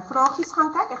ek na my vragies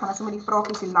gaan kyk, ek gaan nou sommer die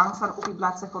vragies hier langs op die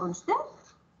bladsy vir ons doen.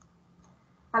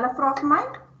 Hulle vra vir my,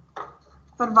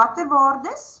 vir watter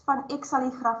waardes van x sal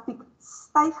die grafiek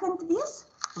stygend wees?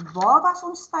 Waar was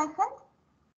ons stygend?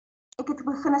 Ek het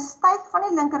begin styg van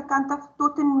die linkerkant af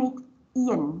tot en met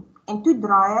 1. En toe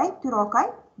draai hy, toe raak hy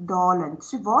dalend.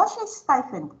 So waar is jy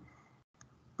stygend?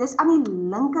 Dis aan die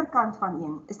linkerkant van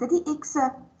 1. Is dit die x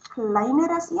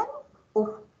kleiner as 1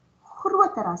 of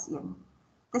groter as 1?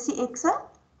 Dis die x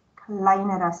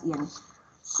kleiner as 1.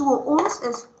 So ons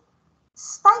is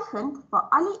stygend vir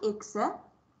al die x'e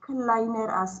kleiner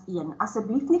as 1.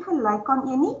 Asseblief nie gelyk aan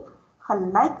 1 nie,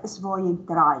 gelyk is waar jy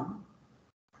draai.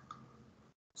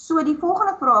 So die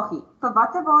volgende vraagie, vir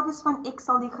watter waardes van x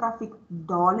sal die grafiek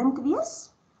dalend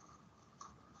wees?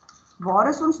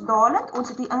 Waar is ons dalend? Ons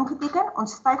het hier ingeteken,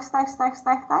 ons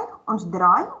styg, ons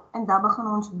draai en dan begin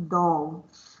ons daal.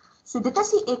 So dit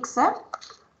is die x'e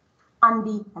aan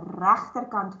die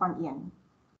regterkant van 1.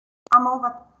 Almal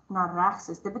wat na regs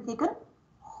is, dit beteken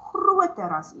groter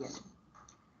as 1.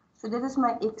 So dit is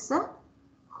my x'e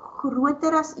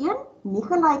groter as 1, nie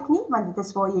gelyk nie, want dit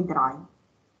is waar jy draai.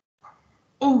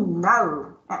 En nou,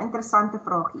 'n interessante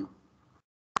vraagie.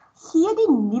 Gee die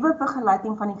nuwe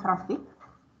vergelyking van die grafiek,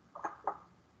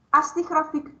 as die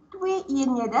grafiek 2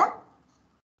 eenhede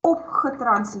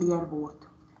opgetransleer word.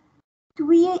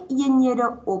 2 eenhede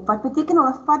op, wat beteken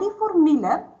hulle vat die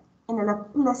formule en hulle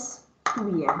plus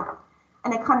 2.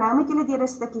 En ek gaan nou met julle deur 'n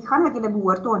stukkie gaan, wat julle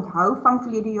behoort te onthou van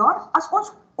verlede jaar. As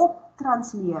ons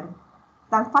optransleer,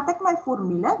 dan vat ek my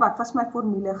formule, wat was my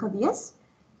formule gewees?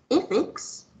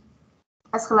 Fx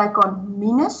is gelyk aan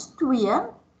minus 2,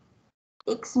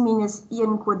 x minus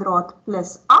 1 kwadraat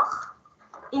plus 8,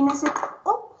 en as ek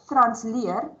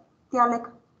optransleer, tel ek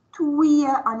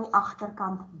 2 aan die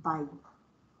agterkant by.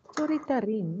 Sorry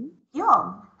Tarien,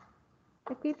 Ja,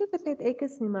 ek weet nie wat net ek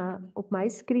is nie, maar op my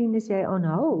skerm is jy on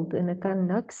hold en ek kan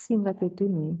niks sien wat jy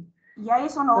doen nie. jy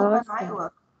is onhul by my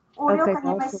ook. Oreo, kan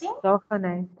jy my sien? Daar gaan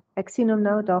hy. Ek sien hom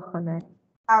nou, daar gaan hy.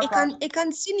 Okay. Ek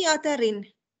kan sien ja, Tarien.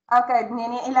 Okay,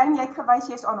 nee, Elaine, jy het gewys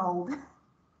jy is on hold.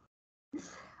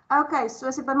 Okay, so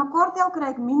as ek by mekaar tel,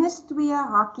 kry ek minus 2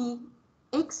 hakkie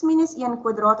x minus 1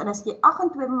 kwadraat, en as jy 8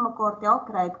 en 2 by mekaar tel,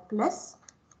 kry ek plus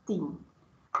 10.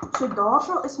 So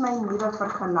daarso is my nuwe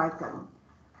vergelyking.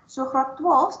 So graad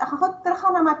 12, ek gaan gou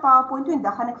teruggaan na my PowerPoint toe, en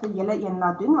dan gaan ek vir julle een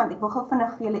laat doen, want ek wil gou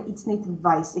vinnig vir julle iets net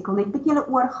wys. Ek wil net met julle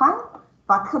oorgaan,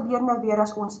 wat gebeur nou weer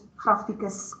as ons grafieke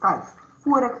skuif,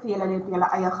 voor ek vir julle net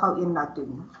julle eie gou een laat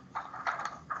doen.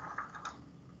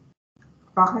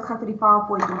 Wag net gou vir die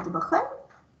PowerPoint om te begin.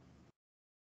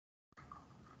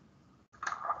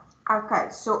 Okay,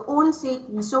 so ons het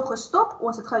hierso gestop,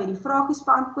 ons het gou hierdie vragies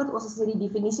beantwoord, ons het gesê die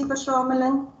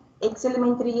definisieversameling,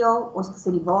 x-elementreël, ons het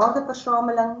gesê die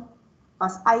waardeversameling,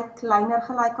 was y kleiner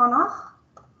gelyk aan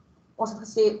 8. Ons het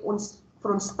gesê ons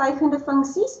Vir ons stygende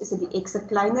funksies is dit die x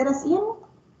kleiner as 1.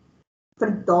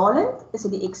 Verdalend is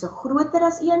dit die x groter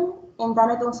as 1. En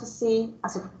dan het ons gesê,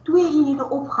 as ek 2 eenhede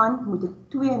opgaan, moet ek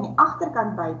 2 aan die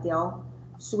agterkant bytel.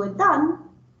 So dan,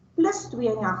 plus 2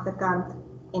 aan die agterkant,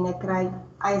 en ek kry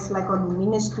y is gelyk aan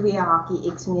minus 2 hakie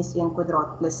x minus 1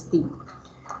 kwadraat plus 10.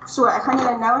 So, ek gaan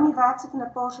julle nou aan die werk sit in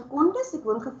 'n paar sekondes. Ek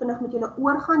wil vinnig met julle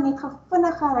oorgaan, net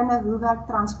vinnig herinner hoe werk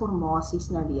transformasies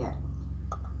nou weer.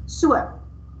 So,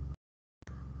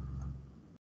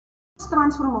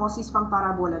 transformasies van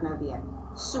parabole nou weer.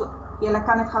 So, julle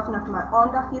kan dit gou vinnig my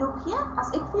aandag hierop gee. As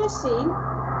ek vir jou sê,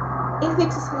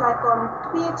 fx is gelyk aan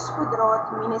 2x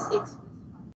kwadraat minus x.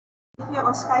 Ek vir jou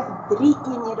ontskuif 3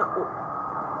 eenhede op.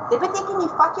 Dit beteken jy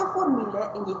vat jou formule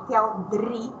en jy tel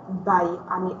 3 by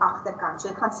aan die agterkant. So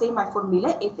ek gaan sê my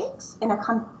formule fx en ek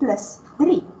gaan plus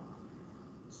 3.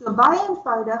 So baie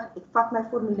eenvoudig, ek vat my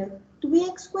formule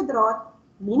 2x kwadraat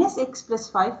minus x plus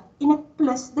 5 en ek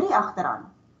plus 3 agteraan.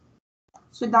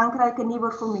 So dan kry ek 'n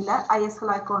nuwe formule, y is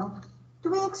gelyk aan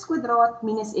 2x kwadraat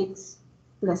minus x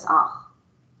plus 8.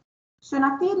 So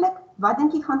natuurlik, wat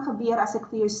dink jy gaan gebeur as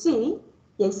ek vir jou sê,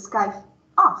 jy skuif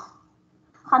af?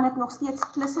 Gaan ek nog steeds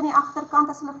plus in die agterkant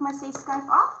as hulle vir my sê skuif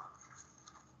af?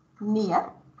 Nee,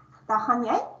 dan gaan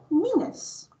jy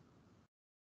minus.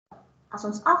 As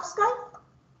ons afskuif,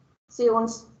 sê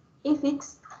ons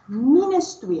fx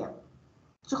minus 2.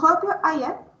 So gou op jou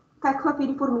eie, kyk gou of jy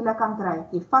die formule kan kry.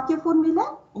 Jy vat jou formule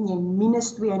en jy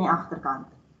minus 2 aan die agterkant.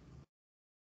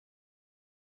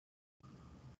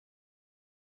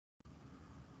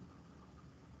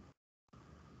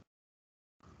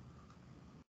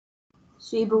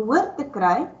 So jy behoort te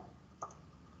kry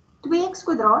 2x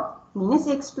kwadraat minus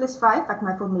x plus 5, wat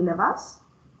my formule was,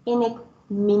 en ek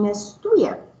minus 2.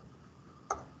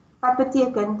 Wat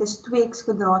beteken, dit is 2x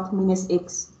kwadraat minus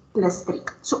x plus 3.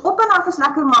 So op en af is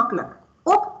lekker maklik.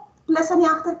 Op, plus aan die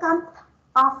agterkant,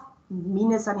 af,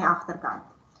 minus aan die agterkant.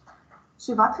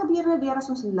 So wat gebeur nou weer as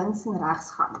ons links en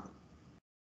regs gaan?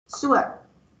 So,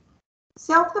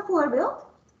 selfde voorbeeld,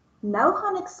 nou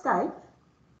gaan ek skuif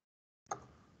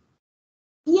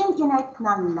een eenheid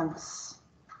na links.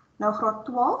 Nou graad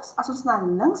 12, as ons na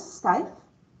links skuif,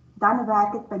 dan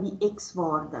werk dit by die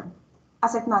x-waarde.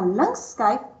 As ek na links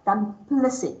skuif, dan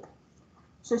plus ek.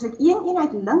 So as ek een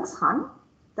eenheid links gaan,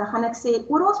 dan gaan ek sê,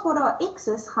 oral waar daar x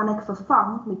is, gaan ek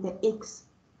vervang met 'n x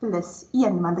plus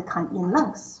 1, want ek gaan 1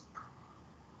 links.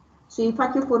 So jy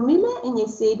vat jou formule en jy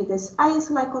sê, dit is y is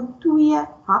gelyk aan 2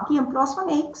 hakkie in plaas van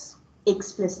x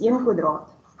plus 1 kwadraat,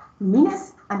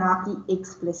 minus 'n hakkie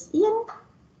x plus 1,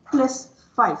 plus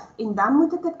 5, en dan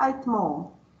moet ek dit uitmaal.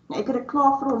 Nou ek het dit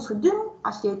klaar vir ons gedoen,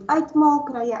 as jy dit uitmaal,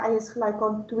 kry jy y is gelyk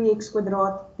aan 2x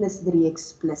kwadraat plus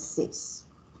 3x plus 6.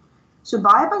 So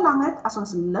baie belangrik, as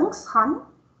ons links gaan,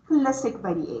 plus ek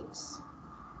by die x.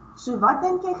 So wat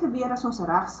dink jy gebeur as ons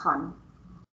regs gaan?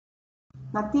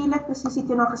 Natuurlik presies die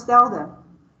teenoorgestelde.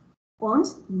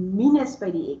 Ons minus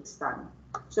by die x dan.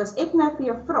 So as ek nou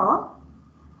vir jou vra,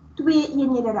 2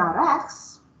 eenhede daar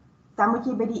regs, dan moet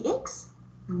jy by die x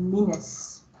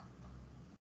minus.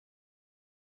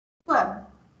 So,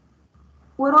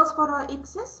 oral waar daar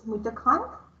x is, moet ek gaan,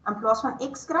 in plaas van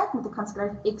x skryf, moet ek gaan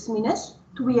skryf x minus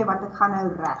 2, want ek gaan nou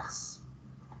regs.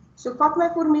 So vat my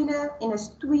formule en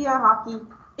is 2 hakkie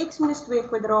x minus 2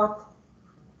 kwadraat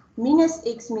minus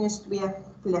x minus 2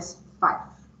 plus 5.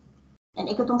 En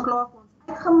ek het hom klaar vir ons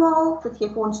uitgemaal, dit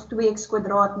gee vir ons 2x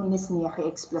kwadraat minus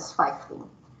 9x plus 15.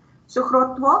 So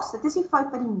graad 12, dit is die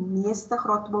fout wat die meeste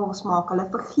graad 12's maak, hulle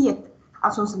vergeet,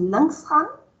 as ons links gaan,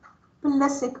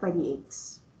 plus ek by die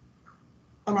x.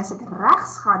 En as ek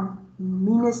regs gaan,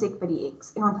 minus ek by die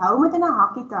x. En onthou om dit in 'n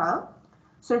hakkie te hou,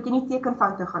 sodat jy nie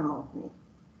tekenfoute gaan maak nie.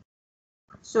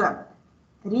 So,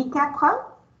 recap gou,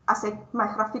 as ek my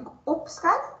grafiek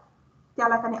opskuif,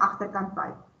 tel ek aan die agterkant by.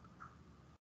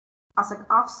 As ek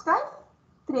afskuif,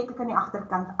 trek ek aan die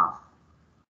agterkant af.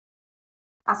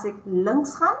 As ek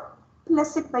links gaan,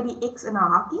 plus ek by die x in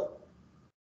 'n hakkie,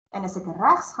 en as ek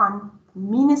regs gaan,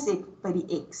 minus ek by die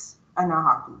x in 'n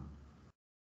hakkie.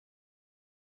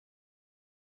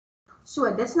 So,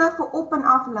 dit is nou vir op en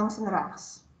af, links en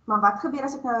regs. Maar wat gebeur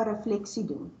as ek nou 'n refleksie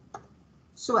doen?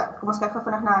 So, kom ons kyk gou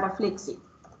vinnig na 'n refleksie.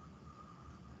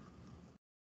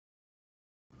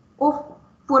 Of,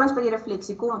 voor ons by die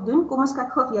refleksie kom ons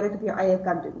kyk gou of jy dit op jou eie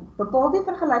kan doen. Bepaal die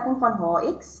vergelyking van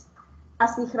hx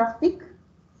as die grafiek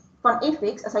van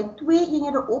fx, as hy 2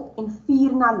 eenhede op en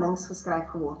 4 na links geskryf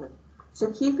geword het. So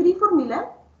ek gee vir die formule,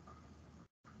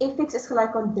 fx is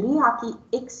gelyk aan 3 hakkie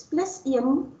x plus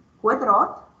 1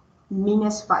 kwadraat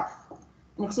minus 5.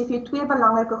 En ek sê vir jou 2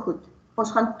 belangrike goed.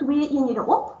 Ons gaan 2 eenhede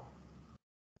op.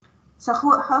 So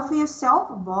gou vir jouself,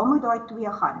 waar moet daai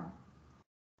 2 gaan?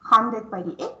 Gaan dit by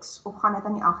die x of gaan dit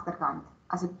aan die agterkant?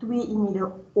 As ek 2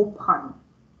 eenhede opgaan.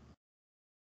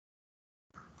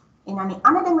 En dan die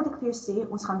ander ding wat ek vir jou sê,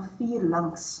 ons gaan 4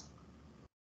 links.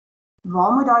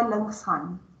 Waar moet daai links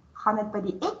gaan? Gaan dit by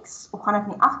die x of gaan dit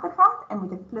aan die agterkant en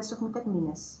moet ek plus of moet ek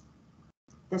minus?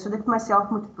 Dis wat ek vir myself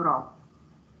moet vra.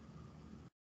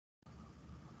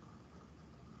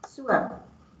 So,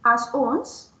 as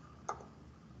ons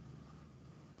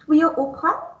 2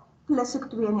 opgaan, plus ek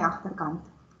 2 aan die agterkant.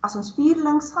 As ons 4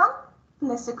 links gaan,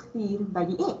 plus ek 4 by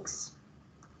die x.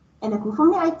 En ek hoef hom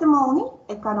nie uit te maal nie,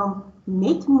 ek kan hom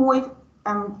net mooi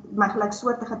my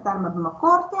gelyksoortige terme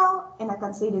bymekaar tel, en ek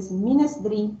kan sê dis minus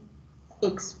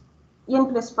 3x. 1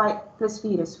 plus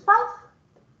 4 is 5,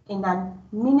 en dan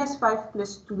minus 5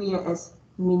 plus 2 is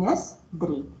minus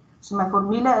 3. So my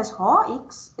formule is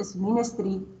hx is minus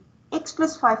 3, x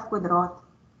plus 5 kwadraat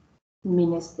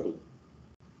minus 3.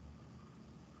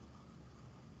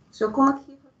 So kom ek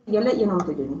gee vir julle een om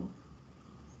te doen.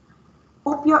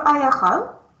 Op jou eie gou,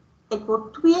 ek wil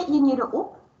 2 eenhede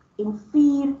op en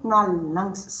 4 na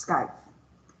links skuif.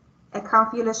 Ek gaan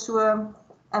vir julle so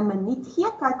 'n minuut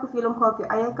gee, kyk hoeveel om op jou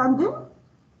eie kan doen.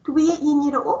 2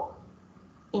 eenhede op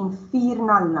en 4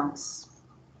 na links.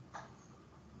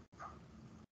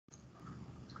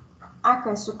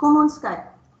 Okay, so kom ons kyk.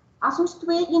 As ons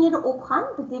 2 eenhede opgaan,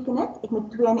 beteken dit ek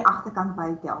moet 2 aan die agterkant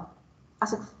bytel.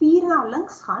 As ek 4 na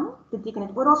links gaan, beteken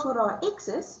dit oral waar daar 'n x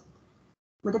is,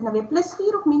 moet ek nou weer plus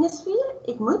 4 of minus 4?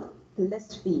 Ek moet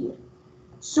plus 4.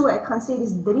 So ek gaan sê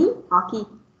dis 3 hakkie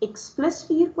x plus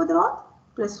 4 kwadraat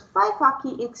plus 5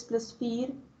 hakkie x plus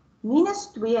 4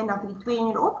 minus 2 en dan vir die 2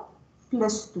 eenhede op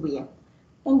plus 2.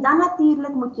 En dan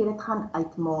natuurlik moet jy dit gaan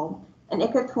uitmaal. En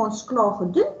ek het vir ons klaar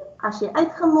gedoen. As jy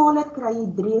uitgemaal het, kry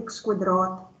jy 3x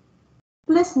kwadraat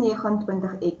plus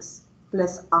 29x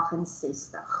plus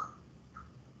 68.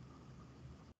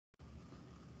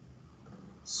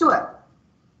 So,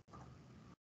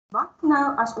 wat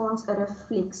nou as ons 'n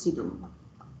refleksie doen?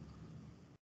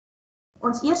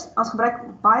 Ons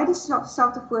gebruik baie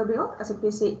dieselfde voorbeeld, as ek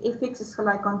wil sê fx is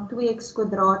gelyk aan 2x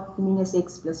kwadraat minus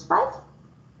x plus 5.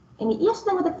 En die eerste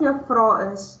ding wat ek vir jou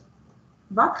vra is,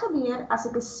 wat gebeur as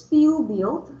ek 'n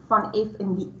spieelbeeld van f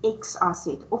in die x-as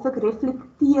het, of ek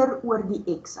reflekteer oor die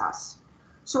x-as?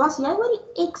 So as jy oor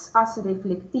die x-as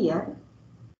reflekteer,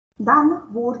 dan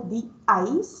word die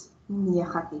y's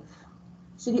negatief.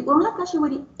 So die oomblik as jy oor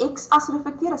die x-as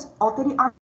reflekteer, is altyd die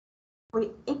ander. Oor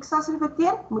die x-as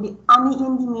reflekteer, moet die ander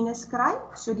een die minus kry,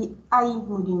 so die y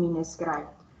moet die minus kry.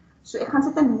 So ek gaan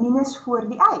sit 'n minus voor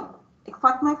die y. Ek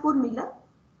vat my formule,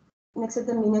 en ek sit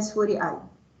 'n minus voor die y.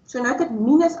 So nou het ek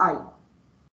minus y,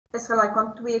 is gelyk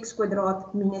aan 2x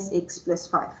kwadraat minus x plus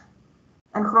 5.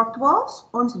 In graad 12,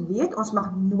 ons weet, ons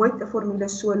mag nooit 'n formule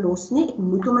so los nie, ek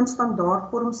moet hom in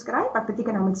standaardvorm skryf, wat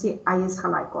beteken nou moet sê y is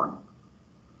gelyk aan.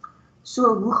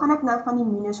 So, hoe gaan ek nou van die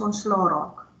minus ontslaa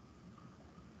raak?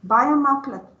 Baie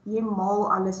maklik, jy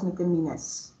maal alles met 'n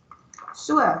minus.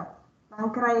 So,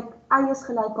 dan kry ek y is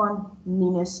gelyk aan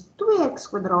minus 2x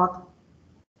kwadraat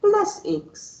plus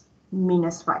x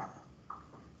minus 5.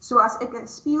 So as ek 'n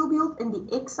spieelbeeld in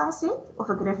die x-as het, of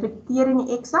ek reflekteer in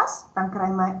die x-as, dan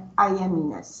kry my y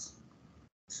minus.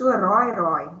 So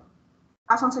raai,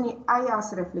 as ons in die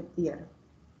y-as reflekteer,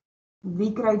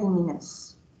 wie kry die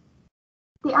minus?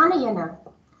 Die ander ene,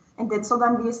 en dit sal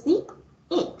dan wees die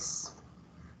x.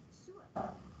 So,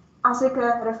 as ek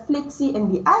 'n refleksie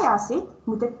in die y-as het,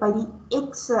 moet ek by die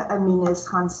x 'n minus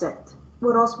gaan sit,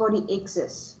 oral waar die x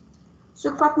is. So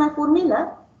ek vat my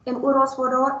formule, en oral waar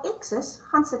daar x is,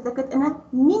 gaan sit ek dit in 'n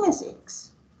minus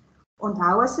x.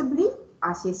 Onthou asseblief,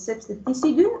 as jy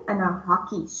substitusie doen in 'n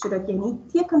hakkie, sodat jy nie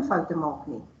tekenfoute maak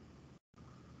nie.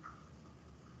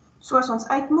 So as ons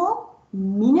uitmaak,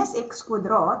 minus x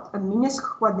kwadraat, 'n minus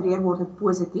gekwadreer word 'n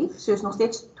positief, so is nog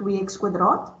steeds 2x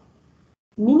kwadraat.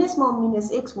 Minus maal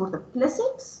minus x word 'n plus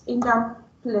x, en dan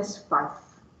plus 5.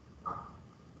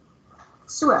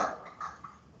 So,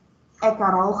 ek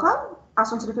herhaal gou.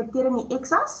 As ons reflekteer in die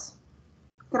x-as,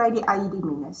 kry die y die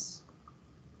minus.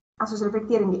 As ons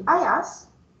reflekteer in die y-as,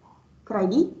 kry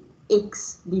die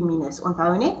x die minus.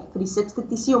 Onthou net, vir die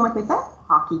substitusie om dit met 'n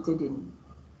hakkie te doen.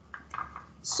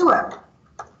 So,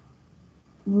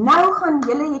 nou gaan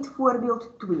julle het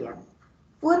voorbeeld 2.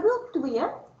 Voorbeeld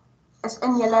 2 is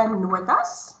in julle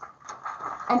notas,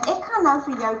 en ek gaan nou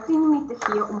vir jou 10 minute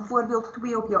gee om voorbeeld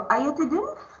 2 op jou eie te doen,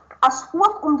 as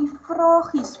ook om die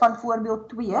vragies van voorbeeld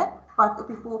 2, wat op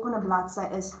die volgende bladsy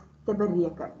is, te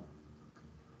bereken.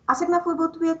 As ek na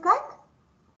voorbeeld 2 kyk,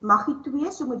 mag die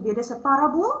 2, so moet weet dis 'n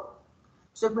parabool.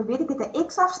 So ek moet weet ek het 'n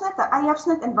x-afsnit, 'n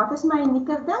y-afsnit, en wat is my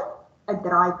unieke ding? 'n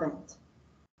draaipunt.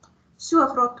 So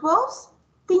graad 12,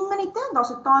 10 minute,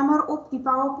 daar's 'n timer op die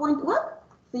PowerPoint ook,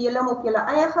 vir julle om op julle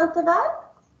eie gou te werk.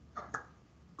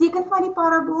 Teken van die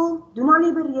parabool, doen al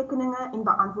die berekeninge en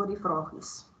beantwoord die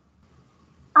vragies.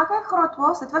 Okay, graad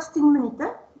 12, dit was 10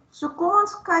 minute, so kom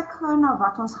ons kyk gou na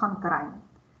wat ons gaan kry.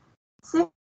 Sê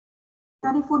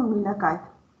na die formule kyk.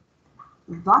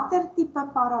 Watter tipe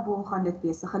parabool gaan dit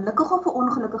wees? 'n gelukkige of 'n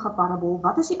ongelukkige parabool?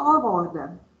 Wat is die A-waarde?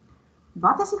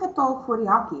 Wat is die getal voor die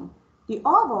hakkie? Die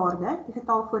A-waarde, die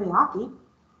getal voor die hakkie,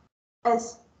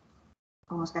 is,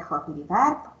 kom ons kyk gou op hierdie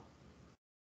werk.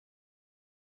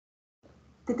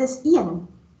 Dit is 1.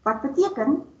 Wat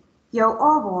beteken jou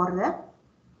A-waarde?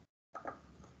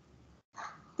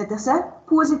 Dit is 'n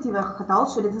positiewe getal,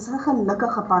 so dit is 'n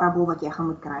gelukkige parabool wat jy gaan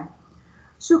moet kry.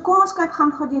 So kom ons kyk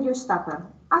gaan deur jou stappe.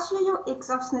 As jy jou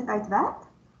x-afsnit uitwerk,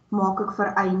 maak ek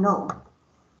vir y 0.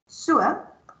 So,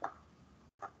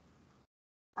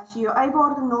 as jy jou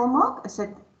y-waarde 0 maak, is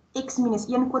dit x minus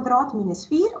 1 kwadraat minus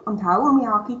 4. Onthou om die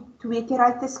hakkie 2 keer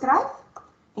uit te skryf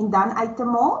en dan uit te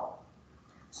maal,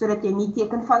 sodat jy nie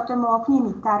tekenfoute maak nie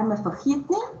en die terme vergeet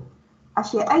nie.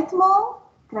 As jy uitmaal,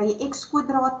 kry jy x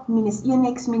kwadraat minus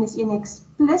 1x minus 1x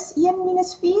plus 1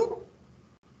 minus 4.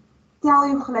 Tel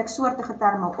jou gelyksoortige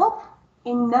terme op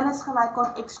en 0 is gelyk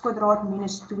aan x kwadraat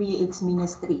minus 2x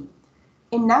minus 3.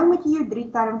 En nou moet jy jou 3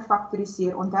 term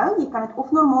faktoriseer. Onthou, jy kan dit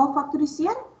of normaal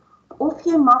faktoriseer, of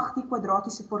jy mag die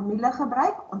kwadratiese formule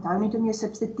gebruik. Onthou net om jou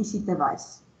substitusie te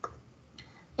wys.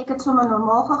 Ek het sommer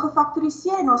normaal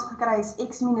gefaktoriseer en ons gekry is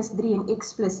x minus 3 en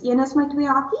x plus 1 is my 2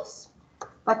 hakkies.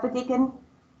 Wat beteken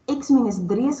x minus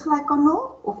 3 is gelyk aan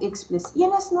 0 of x plus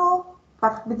 1 is 0.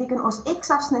 Wat beteken ons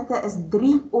x-afsnitte is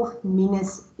 3 of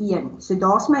minus 1. So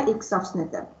daar's my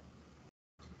x-afsnitte.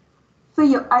 Vir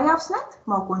jou y-afsnit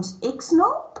maak ons x0.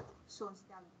 So ons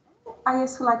stel dit in. Y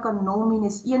is gelyk aan 0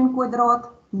 minus 1 kwadraat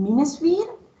minus 4.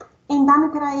 En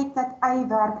dan kry ek dat y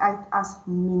werk uit as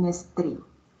minus 3.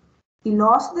 Die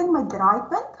laaste ding met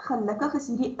draaipunt. Gelukkig is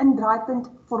hierdie in draaipunt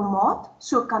formaat.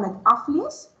 So kan ek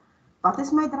aflees. Wat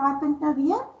is my draaipunt nou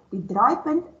weer? Die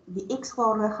draaipunt, die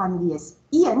x-waarde gaan wees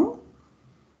 1.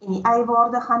 En die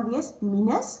y-waarde gaan wees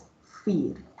minus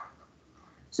 4.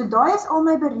 So daai is al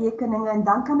my berekeninge en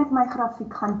dan kan ek my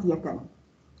grafiek gaan teken.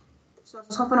 So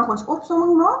ons gaan vinnig ons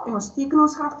opsomming maak en ons teken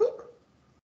ons grafiek.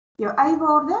 Jou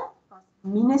y-waarde was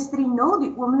minus 3,0.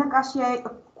 Die oomblik as jy 'n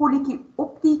kolletjie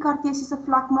op die kartesiese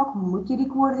vlak maak, moet jy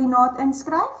die koördinaat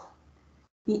inskryf.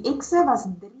 Die x'e was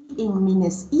 3 en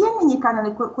minus 1 en jy kan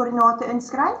hulle koördinate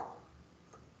inskryf.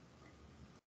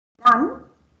 Dan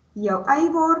jou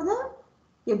y-waarde.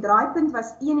 Jou draaipunt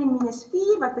was 1 en minus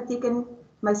 4, wat beteken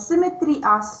my symmetrie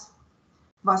as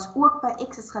was ook by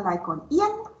x is gelyk aan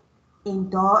 1 en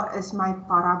daar is my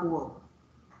parabool.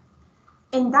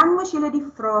 En dan moes julle die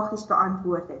vragies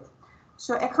beantwoord het.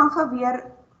 So ek gaan gou weer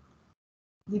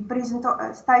die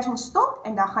presentation stop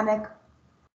en dan gaan ek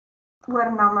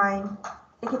oor na my,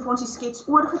 ek het vir ons die skets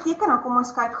oorgeteken, dan kom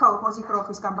ons kyk gou of ons die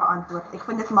vragies kan beantwoord. Ek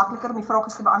vind dit makliker om die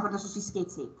vragies te beantwoord as ons die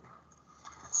skets het.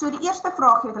 So die eerste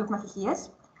vraag wat hulle vir my gegee is,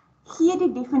 gee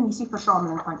die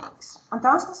definisieversameling van x.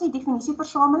 Onthou as die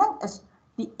definisieversameling is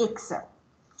die x'e.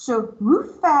 So hoe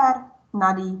ver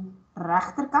na die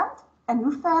regterkant en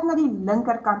hoe ver na die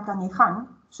linkerkant kan jy gaan,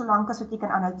 solank as wat jy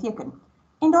kan aanhou teken.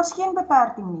 En daar's geen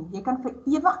beperking nie. Jy kan vir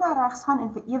ewig na regs gaan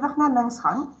en vir ewig na links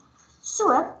gaan.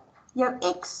 So jou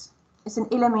x is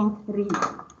 'n element reëel.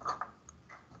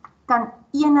 Kan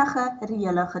enige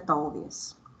reële getal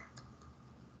wees.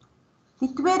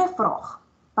 Die tweede vraag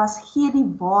was gee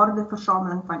die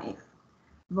waardeversameling van f.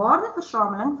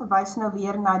 Waardeversameling verwys nou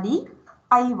weer na die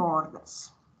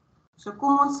y-waardes. So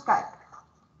kom ons kyk.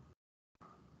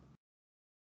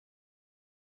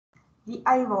 Die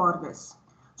y-waardes.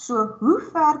 So hoe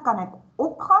ver kan ek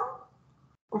opgaan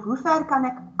of hoe ver kan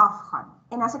ek afgaan?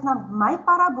 En as ek na my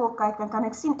parabool kyk, dan kan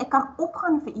ek sien ek kan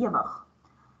opgaan vir ewig.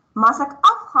 Maar as ek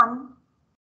afgaan,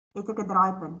 het ek 'n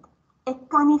draaipunt. Ek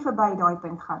kan nie verby daai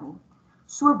punt gaan nie.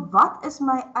 So wat is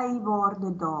my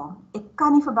y-waarde daar? Ek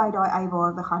kan nie verby daai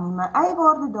y-waarde gaan nie. My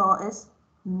y-waarde daar is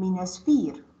minus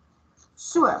 4.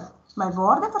 So, my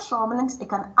waardeversamelings, ek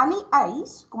kan al die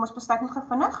y's, kom ons bestek nog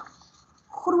vinnig,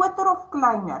 groter of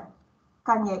kleiner,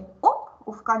 kan jy op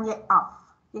of kan jy af?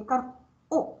 Jy kan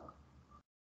op.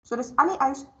 So dis al die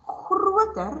y's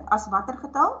groter as watter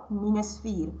getal? Minus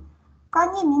 4.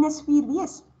 Kan jy minus 4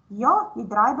 wees? Ja, jy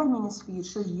draai by minus 4,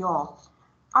 so ja.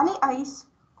 Al die y's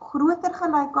groter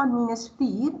gelyk aan minus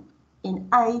 4 en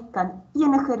y kan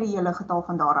enige reële getal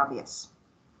van daar af wees.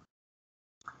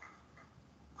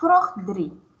 Vraag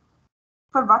 3.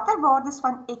 Vir watter waardes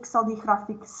van x sal die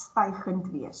grafiek stygend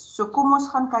wees? So kom ons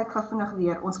gaan kyk gou vinnig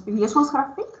weer. Ons lees ons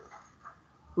grafiek.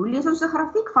 Hoe lees ons 'n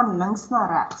grafiek? Van links na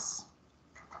regs.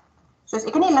 So as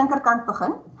ek aan die linkerkant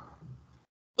begin,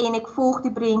 en ek volg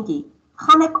die prentjie,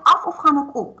 gaan ek af of gaan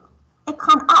ek op? Ek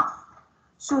gaan af.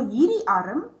 So hierdie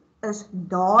arm is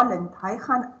dalend, hy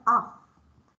gaan af.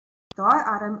 Daai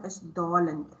arm is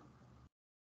dalend.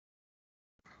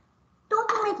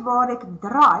 Tot en met waar ek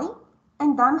draai,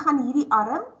 en dan gaan hierdie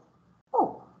arm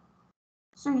op.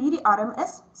 So hierdie arm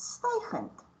is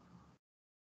stygend.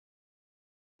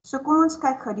 So kom ons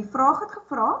kyk gou, die vraag het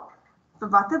gevra, vir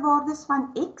watter waardes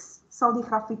van x sal die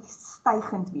grafiek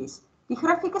stygend wees? Die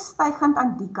grafiek is stygend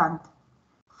aan die kant.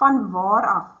 Van waar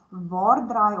af? Waar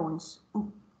draai ons?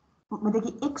 Moet ek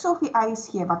die x of die y's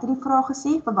gee? Wat het die vraag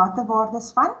gesê? Vir watter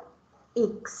waardes van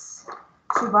x?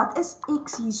 So wat is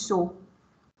x hierso?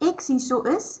 X hierso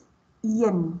is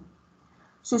 1.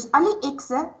 Soos al die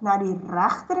x'e na die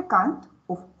regterkant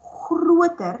of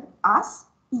groter as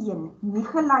 1. Nie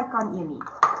gelyk aan 1 nie.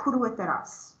 Groter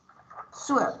as.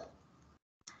 So,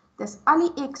 dis al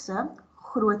die x'e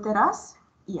groter as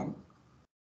 1.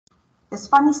 Dis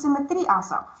van die simmetrie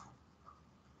as af.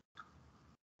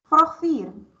 Vraag 4.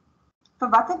 Vir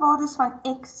watter waardes van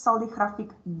x sal die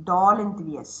grafiek dalend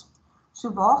wees?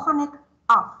 So waar gaan ek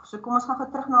af? So kom ons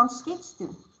gaan terug na ons skets toe.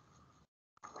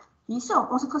 Hierso,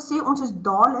 ons het gesê ons is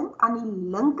dalend aan die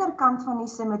linkerkant van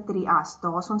die simmetrie as.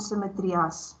 Daar is ons simmetrie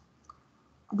as.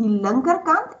 Die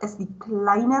linkerkant is die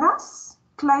kleiner as.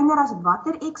 Kleiner as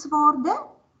watter x-waarde?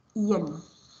 1.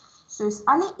 So is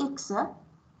al die x'e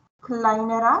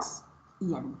kleiner as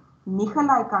 1. Nie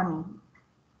gelyk aan nie.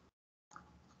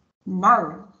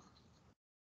 Nou,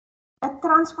 'n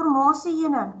transformasie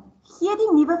ene. Gee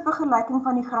die nuwe vergelyking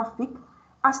van die grafiek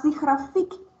as die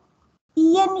grafiek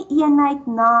een eenheid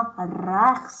na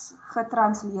regs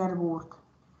getransleer word.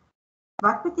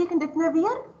 Wat beteken dit nou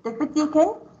weer? Dit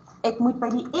beteken, ek moet by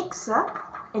die x'e,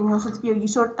 en ons het vir jou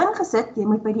hierso ingesit, jy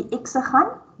moet by die x'e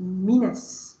gaan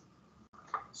minus.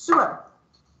 So,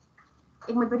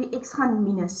 ek moet by die x gaan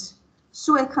minus.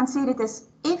 So, ek gaan sê dit is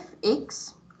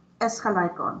fx is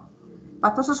gelyk aan.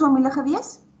 Wat was ons formule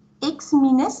gewees? X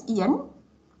minus 1,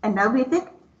 en nou weet ek,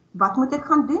 wat moet ek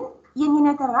gaan doen? 1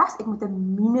 eenheid regs, ek moet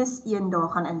 'n minus 1 daar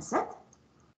gaan insit.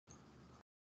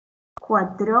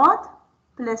 Kwadraat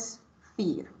plus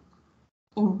 4.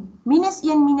 En minus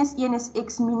 1 is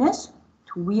x minus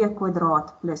 2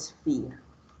 kwadraat plus 4.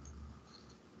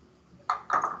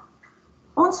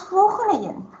 Ons volgende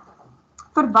een.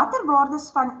 Vir watter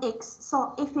waardes van x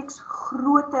sal fx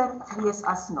groter wees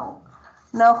as 0?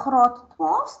 Nou graad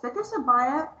 12, dit is 'n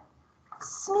baie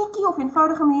sneaky of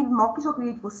eenvoudige manier, maak nie so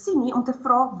wie dit wil sien nie, om te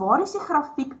vra, waar is die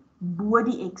grafiek bo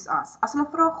die x-as? As hulle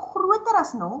vra groter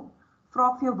as 0, vra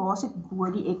ek vir jou, waar is dit bo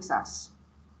die x-as?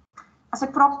 As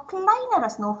ek vra kleiner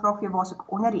as 0, vra ek vir jou, waar is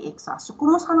ek onder die x-as? So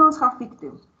kom ons gaan na ons grafiek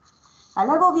toe.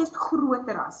 Hulle wil wees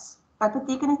groter as. Wat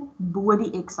beteken dit bo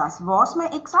die x-as? Waar is my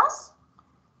x-as?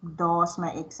 Daar is my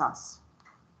x-as.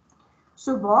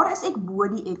 So waar is ek bo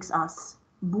die x-as?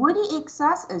 Bo die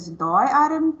x-as is daai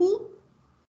armpie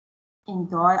en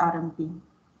daai armpie.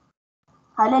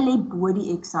 Hulle lê bo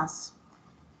die x-as.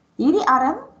 Hierdie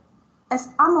arm is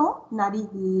almal na die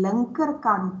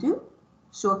linkerkant toe,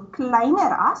 so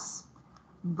kleiner as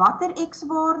watter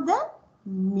x-waarde?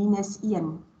 Minus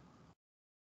 1.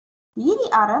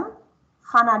 Hierdie arm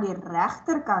gaan na die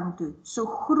regterkant toe, so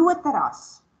groter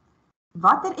as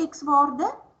watter x-waarde?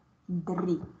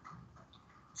 3.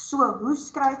 So, hoe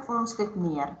skryf ons dit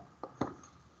neer?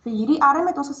 Vir hierdie arm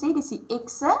het ons gesê, dis die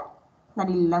x'e na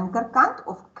die linkerkant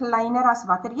of kleiner as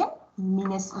watter een?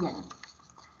 Minus 1.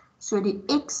 So die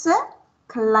x'e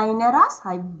kleiner as,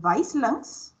 hy wys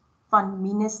links, van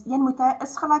minus 1 moet hy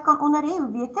is gelyk aan onder hê,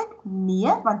 hoe weet ek?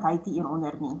 Nee, want hy het die 1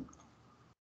 onder nie.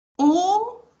 En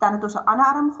dan het ons 'n ander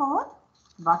arm gehad,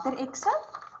 watter x'e?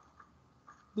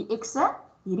 Die x'e,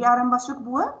 hierdie arm was ook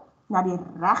bo, na die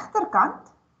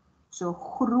regterkant, so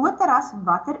groter as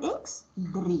watter x?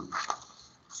 3.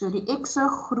 So die x'e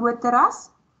groter as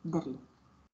 3.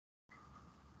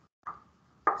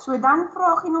 So dan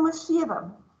vraagie nommer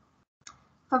 7.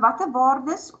 Vir watter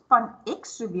waardes van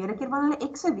x, so weer 'n keer wil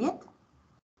hulle x'e weet,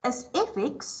 is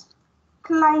fx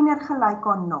kleiner gelyk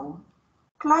aan 0.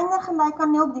 Kleiner gelyk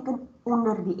aan 0 beteken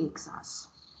onder die x-as.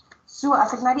 So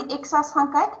as ek na die x-as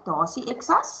gaan kyk, daar is die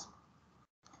x-as.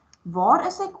 Waar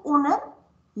is ek onder?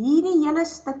 Hierdie hele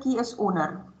stukkie is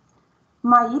onder.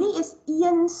 Maar hierdie is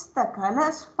een stuk, hulle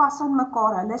is vas aan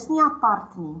mekaar, hulle is nie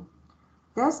apart nie.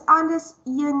 Dis alles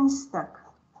een stuk.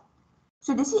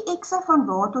 So dis die x'e van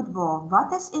waar tot waar.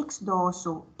 Wat is x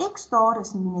daarso? X daar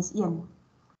is minus 1.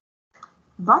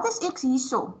 Wat is x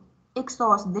hierso? X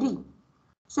daar is 3.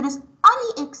 So dis al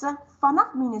die x'e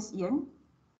vanaf minus 1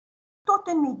 tot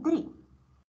en met 3.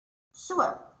 So,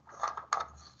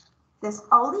 Dis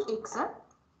al die x'e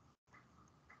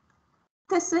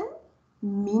tussen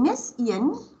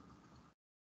 -1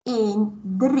 en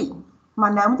 3.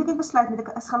 Maar nou moet ek besluit met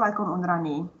ek is gelyk aan onderaan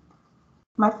hê.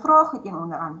 My vraag het een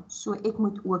onderaan, so ek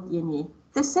moet ook een hê.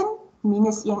 Tussen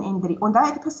 -1 en 3. Onthou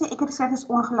ek het gesê ek het geskryf as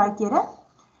ongelykhede.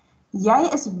 Jy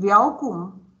is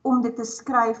welkom om dit te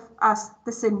skryf as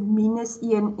tussen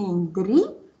 -1 en 3.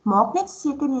 Maak net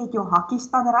seker jy het jou hakkies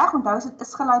staan reg. Onthou as dit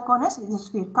is gelyk aan is, dit is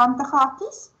vierkantige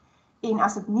hakkies. En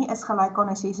as dit nie is gelyk aan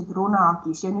is, is dit ronde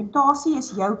hakkies. Jou notasie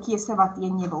is jou keuse wat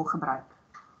jy wil gebruik.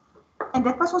 En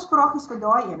dit was ons vragies vir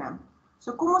daai ene.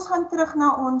 So kom ons gaan terug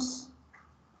na ons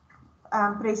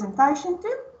presentation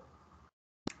toe.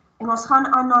 En ons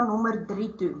gaan aan na nommer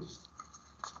 3 toe.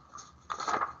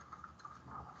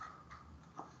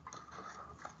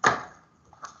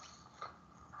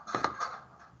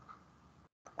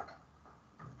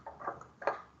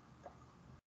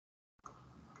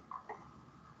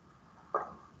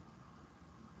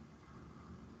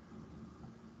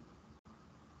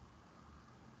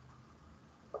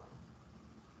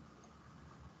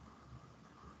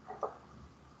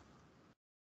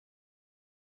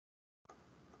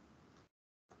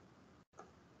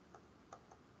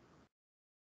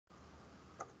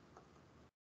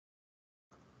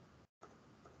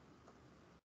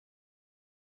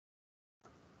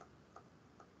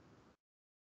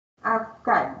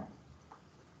 Okay.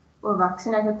 Wag, ek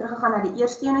sien ek het teruggegaan na die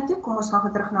eerste ene toe. Kom ons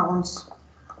gaan terug na ons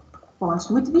waar ons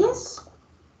moet wees.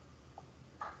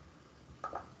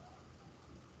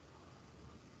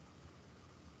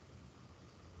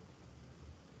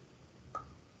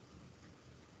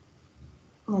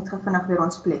 Net gaan vinnig weer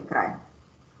ons plek kry.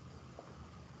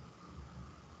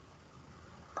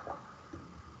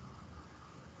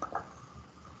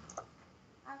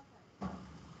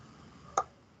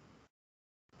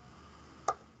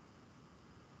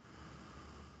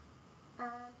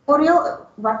 Oriel,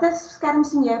 wat is skerm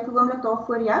sien jy op die oomblik daar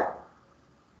voor jou?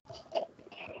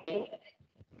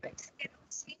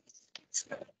 Skets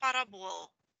van parabool.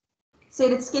 Sê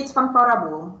dit skets van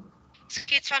parabool.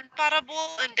 Skets van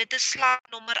parabool en dit is slag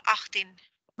nommer 18.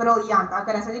 Briljant.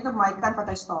 Okay, dan is dit op my kant wat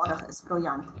hy stadig is.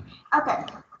 Briljant. Okay.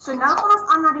 So nou gaan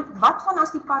ons aan na die wat van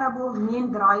as die parabool nie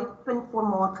in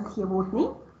draaipuntformaat gegee word nie,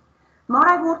 maar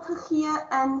hy word gegee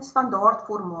in standaard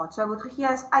formaat. So hy word gegee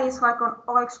as y is gelyk aan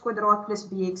ax kwadraat plus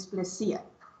bx plus c.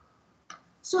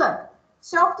 So,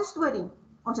 selfde storie.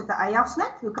 Ons het 'n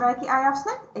y-afsnit. Hoe kry ek die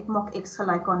y-afsnit? Ek maak x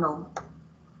gelyk aan 0.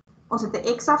 Ons het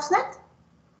 'n x-afsnit.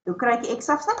 Hoe kry ek die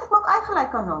x-afsnit? Ek maak y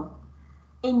gelyk aan 0.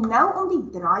 En nou om die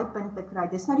draaipunt te kry,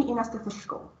 dis nou die enigste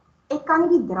verskil. Ek kan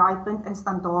nie die draaipunt in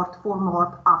standaard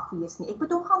formaat aflees nie. Ek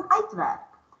moet hom gaan uitwerk.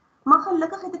 Maar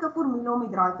gelukkig het ek 'n formule om die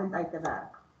draaipunt uit te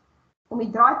werk. Om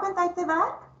die draaipunt uit te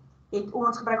werk, het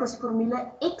ons gebruik ons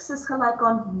formule x is gelyk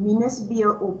aan minus b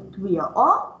op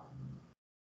 2a.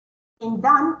 En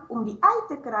dan, om die y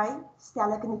te kry,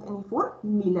 stel ek dit in die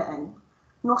formule in.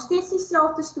 Nog steeds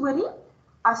dieselfde storie,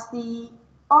 as die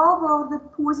a-waarde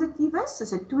positief is,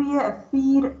 soos 'n 2, 'n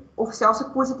 4 of selfs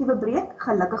 'n positiewe breek,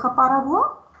 gelukkige parabool.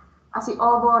 As die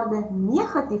a-waarde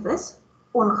negatief is,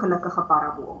 ongelukkige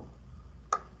parabool.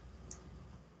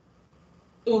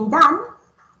 En dan,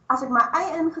 as ek my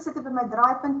y ingesit het by my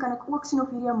draaipunt, kan ek ook sien of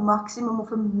hierdie 'n maksimum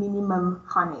of 'n minimum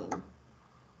gaan hê.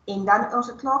 En dan, ons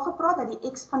het klaar gepraat dat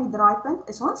die x van die draaipunt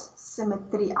is ons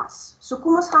simmetrieas. So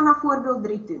kom ons gaan na voorbeeld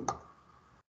 3 toe.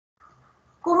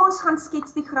 Kom ons gaan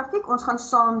skets die grafiek, ons gaan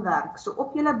saamwerk. So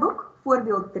op julle boek,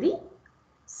 voorbeeld 3,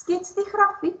 skets die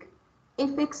grafiek,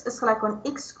 fx is gelyk aan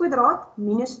x kwadraat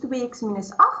minus 2x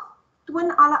minus 8,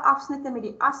 toon alle afsnitte met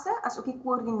die asse, as ook die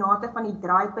koördinate van die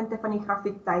draaipunte van die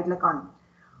grafiek duidelik aan.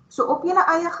 So op julle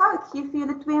eie gou, ek gee vir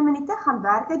julle 2 minute, gaan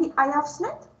werk uit die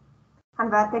y-afsnit, gaan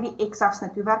werk uit die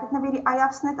x-afsnit. Hoe werk ek nou weer die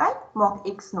y-afsnit uit? Maak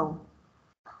x 0.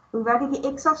 Hoe werk ek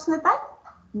die x-afsnit uit?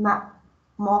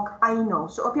 Maak y 0.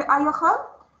 So op jou eie gou,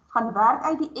 gaan werk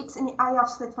uit die x en die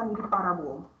y-afsnit van hierdie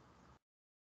parabool.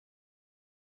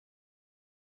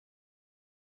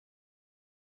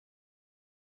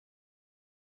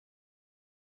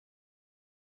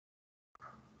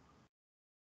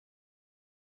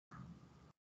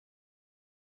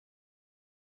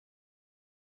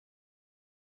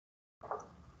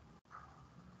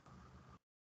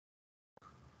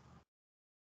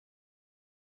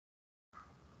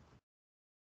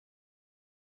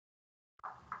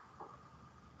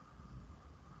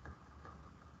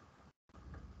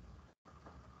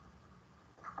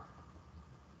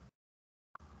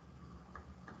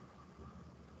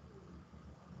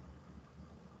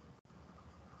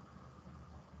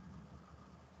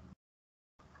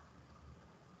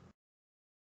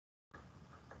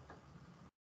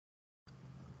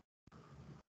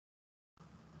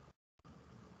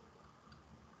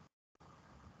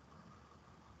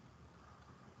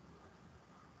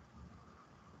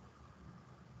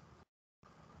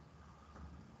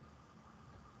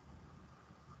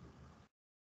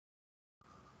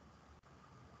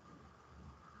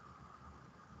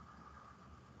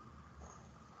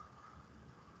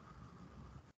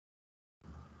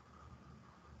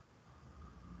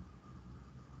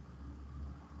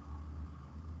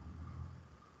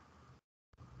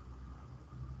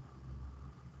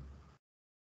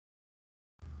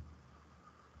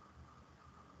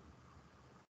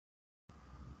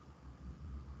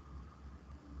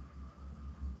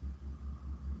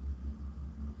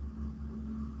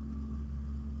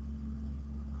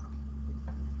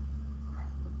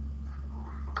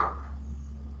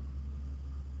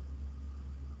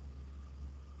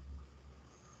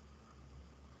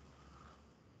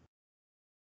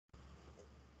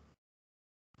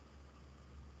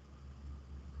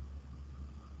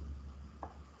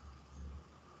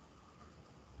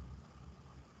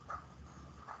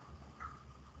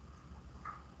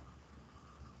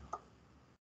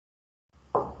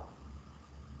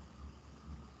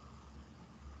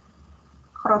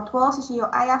 graad 12 as jy jou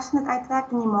y-afsnit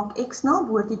uitwerk en jy maak x0,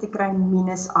 behoort jy te kry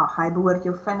minus 8. Hy behoort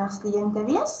jou vinnigste een te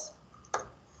wees.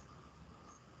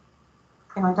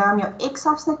 En onthou om jou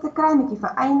x-afsnit te kry, moet jy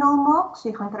vir y0 maak, so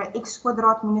jy gaan kry x²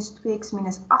 minus 2x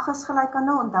minus 8 is gelyk aan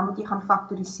 0, en dan moet jy gaan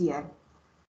faktoriseer.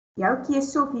 Jou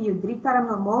keuse of jy jou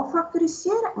 3-term normaal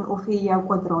faktoriseer, en of jy jou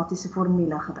kwadratiese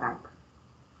formule gebruik.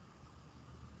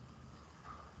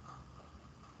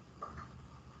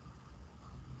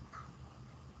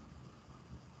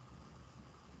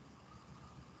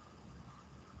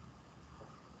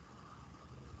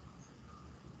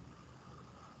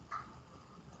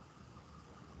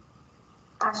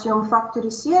 As jy hom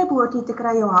faktoriseer, behoort jy te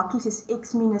kry jou hakkies is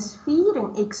x minus 4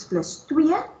 en x plus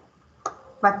 2,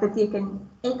 wat beteken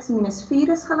x minus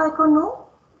 4 is gelyk aan 0,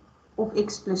 of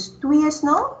x plus 2 is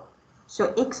 0, so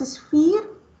x is 4,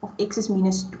 of x is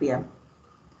minus 2.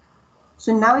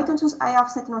 So nou het ons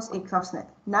y-afsnit en ons x-afsnit.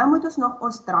 Nou moet ons nog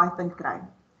ons draaipunt kry.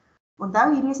 Onthou,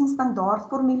 hierdie is 'n standaard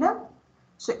formule,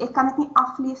 so ek kan dit nie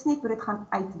aflees nie, ek moet dit gaan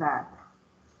uitwerk.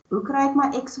 Hoe kry ek my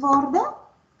x-waarde?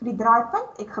 Vir die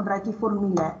draaipunt, ek gebruik die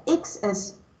formule. X is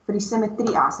vir die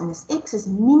simmetrie as, en x is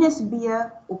minus b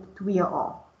op 2a.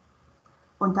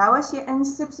 Onthou as jy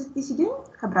insubstitusie doen,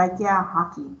 gebruik jy 'n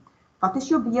hakkie. Wat is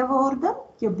jou b-waarde?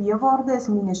 Jou b-waarde is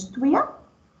minus 2.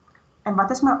 En wat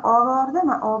is my a-waarde?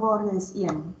 My a-waarde is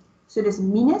 1. So dis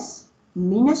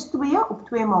minus 2 op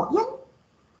 2 maal 1.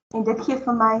 En dit gee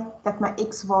vir my dat my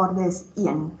x-waarde is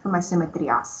 1 vir my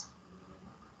simmetrie as.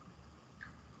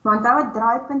 Maar onthou, 'n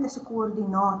draaipunt is 'n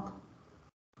koördinaat.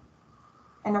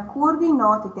 En 'n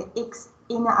koördinaat het 'n x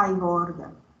en 'n y-waarde.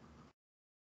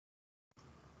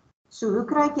 So hoe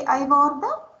kry ek die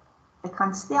y-waarde? Ek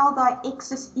gaan stel daai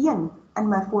x is 1 in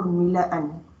my formule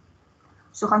in.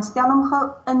 So gaan stel hom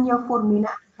gou in jou formule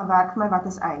in, gewerk vir my wat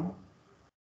is y.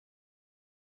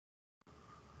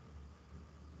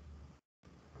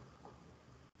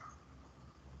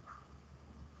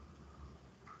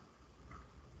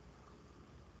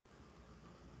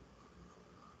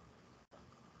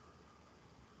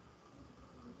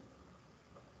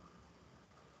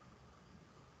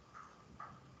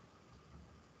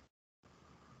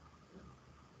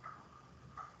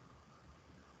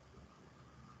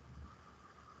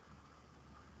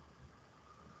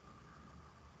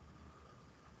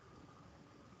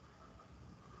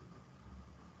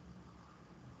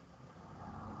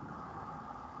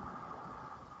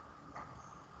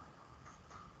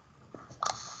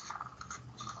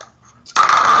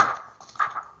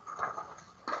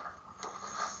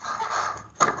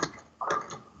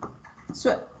 So,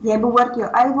 jy behoort jou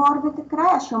y-waarde te kry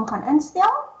as jy hom gaan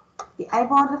instel. Die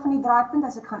y-waarde van die draaipunt,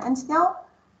 as ek gaan instel,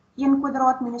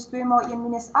 1² minus 2 maal 1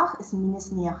 minus 8 is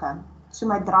minus 9. So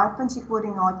my draaipunt se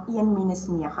koördinaat 1 minus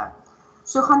 9.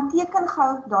 So gaan teken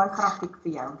gou daai grafiek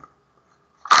vir jou.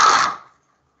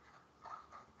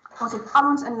 Ons het al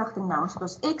ons inligting nou. Ons het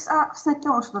ons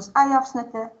x-afsnitte, ons het ons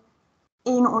y-afsnitte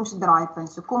en ons draaipunt.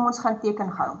 So kom ons gaan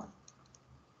teken gou.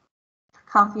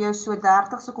 Ek gaan vir jou so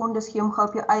 30 sekondes gee om gou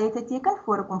op jou eie te teken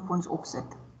voor ek hom vir ons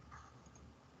opsit.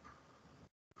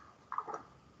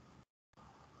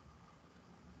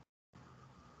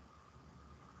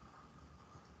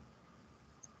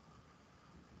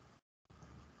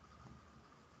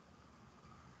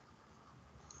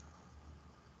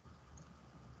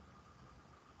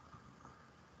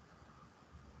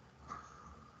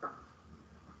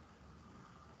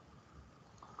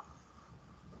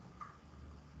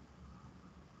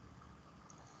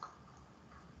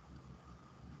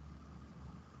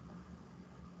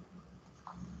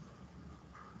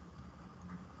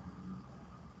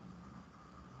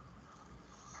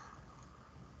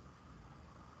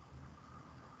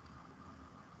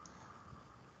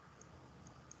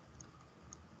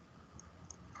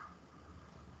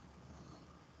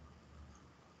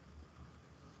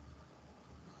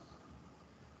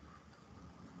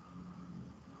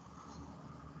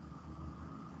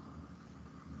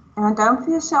 En onthou om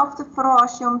vir jouself te vra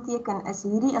as jy hom teken, is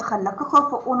hierdie 'n gelukkige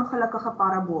of 'n ongelukkige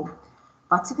parabool?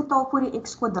 Wat se getal voor die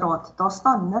x²? Daar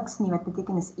staan niks nie, wat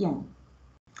beteken is 1.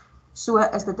 So,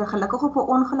 is dit 'n gelukkige of 'n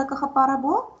ongelukkige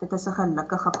parabool? Dit is 'n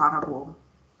gelukkige parabool.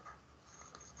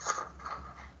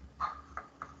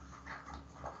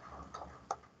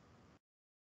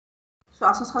 So,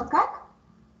 as ons gaan kyk,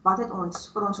 wat het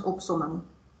ons vir ons opsomming?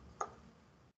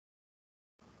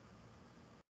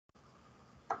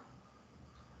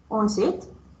 Ons het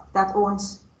dat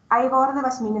ons y-waarde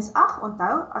was minus 8.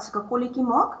 Onthou, as ek 'n kolletjie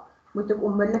maak, moet ek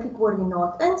onmiddellik die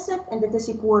koördinaat insit en dit is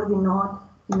die koördinaat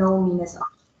 0 minus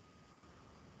 8.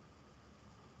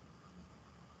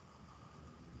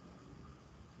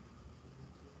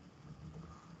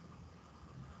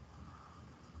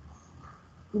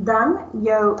 Dan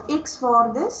jou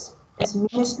x-waardes is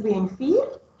minus 2 en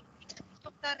 4.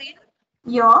 Stop daarin.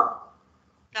 Ja,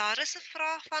 Daar is 'n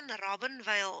vraag van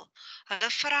Robbenwyl. Hulle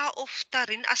vra of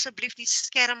Tarin asseblief die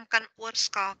skerm kan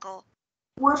oorskakel.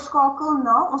 oorskakel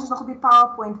na, ons is nog op die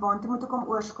PowerPoint, want moet ek hom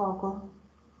oorskakel.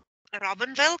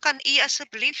 Robbenwyl, kan u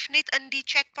asseblief net in die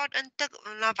chatbot intik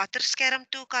na watter skerm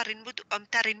toe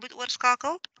Tarin moet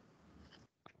oorskakel?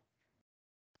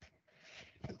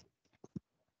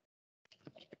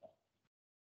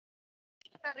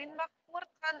 Tarin mag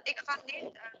voortgaan. Ek gaan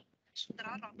net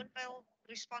sodra Robbenwyl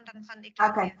respond, dan gaan ek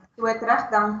Okay, so terug,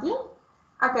 dankie.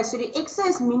 Okay, so die x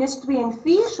is minus 2 en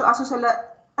 4, so as ons hulle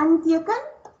inteken,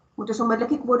 moet ons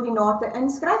onmiddellik die koördinate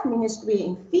inskryf, minus 2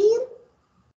 en 4.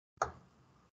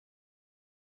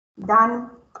 Dan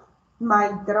my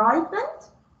draaipunt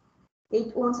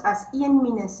het ons as 1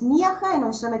 minus 9 en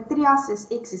ons symmetrias is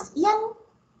x is 1.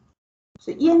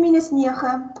 So 1 minus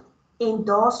 9 en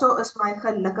daarso is my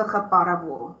gelukkige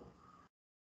parabool.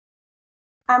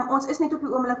 Ons is net op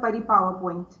die oomblik by die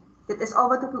PowerPoint. Dit is al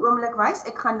wat op die oomblik wys.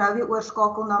 Ek gaan nou weer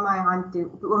oorskakel na my hand toe.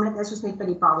 Op die oomblik is ons net by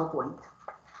die PowerPoint.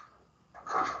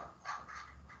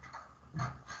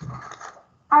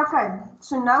 Okay,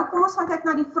 so nou kom ons gaan kyk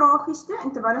na die vragies toe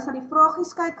en terwyl ons na die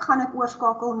vragies kyk, gaan ek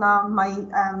oorskakel na my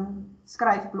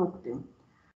skryfblok toe.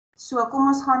 So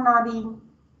kom ons gaan na die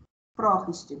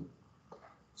vragies toe.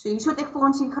 So hier het ek vir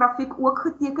ons die grafiek ook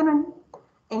geteken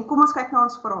en kom ons kyk na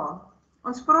ons vrae.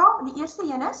 Ons vraag, die eerste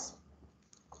een is,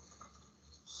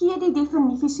 gee die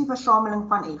definisieversameling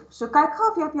van F. So kyk gou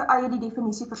of jy op jou eie die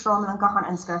definisieversameling kan gaan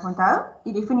inskryf. Onthou,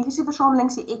 die definisieversameling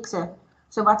is die x'e.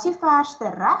 So wat is die verste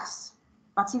regs,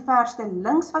 wat is die verste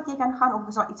links wat jy kan gaan, of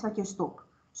is daar iets wat jou stop,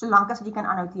 solank as jy kan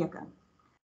aanhou teken.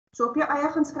 So op jou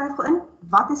eie gaan skryf gou in,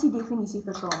 wat is die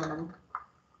definisieversameling?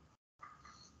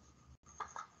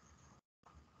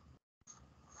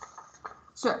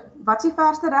 So, wat is die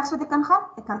verste regs wat ek kan gaan?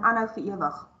 Ek kan aanhou vir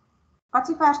ewig. Wat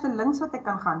is die verste links wat ek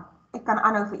kan gaan? Ek kan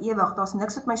aanhou vir ewig. Daar's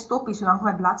niks wat my stop nie, solank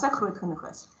my bladsy groot genoeg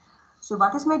is. So,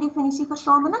 wat is my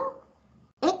definisieversameling?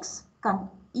 X kan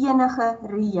enige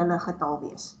reële getal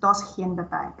wees. Daar's geen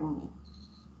beperking nie.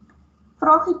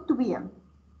 Vraagie 2.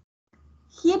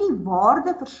 Gee die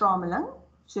waardeversameling,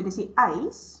 so dis die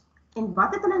eis, en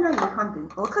wat het hulle nou hier gaan doen?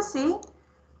 Hulle het gesê,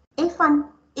 f van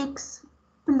x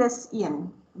plus 1.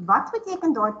 Wat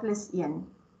beteken daai plus 1?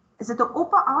 Is dit 'n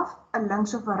op en af, 'n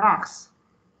links of 'n regs?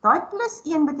 Daai plus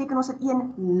 1 beteken ons het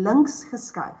 1 links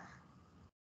geskuif.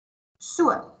 So,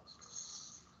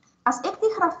 as ek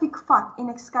die grafiek vat en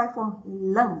ek skuif hom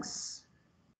links,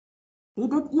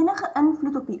 het dit enige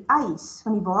invloed op die eis,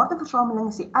 want die waardeversameling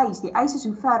is die eis. Die eis is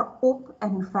hoe ver op en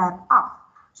hoe ver af.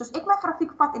 So as ek my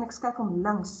grafiek vat en ek skuif hom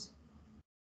links,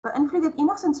 beïnvloed dit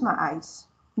enigstens my eis?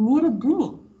 Nee, dit doen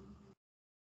nie.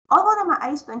 Alhoewel my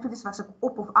eis beïnvloed is as ek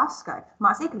op of af skuif,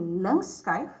 maar as ek links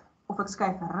skuif of ek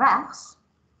skuif regs,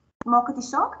 maak dit nie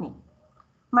saak nie.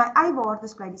 My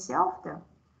y-waardes bly dieselfde.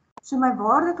 So my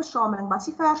waardeversameling, wat is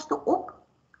die verste op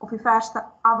of die verste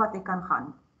af wat ek kan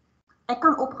gaan? Ek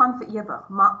kan opgaan vir ewig,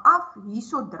 maar af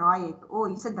hierso draai ek.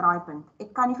 Hier's 'n draaipunt.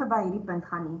 Ek kan nie verby hierdie punt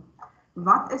gaan nie.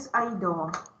 Wat is y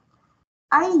daar?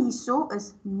 Y hierso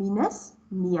is minus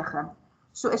 9.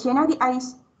 So as jy nou die y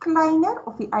kleiner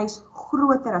of die y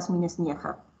groter as minus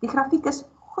 9. Die grafiek is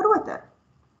groter.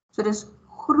 So dis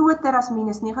groter as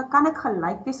minus 9. Kan ek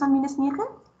gelyk wees aan minus 9?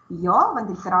 Ja, want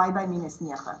dit draai by minus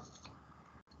 9.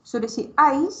 So dis die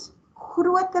y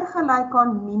groter gelyk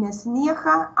aan minus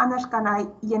 9, anders kan hy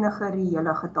enige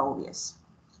reële getal wees.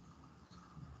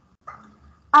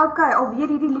 Okay,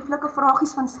 alweer hierdie lieflike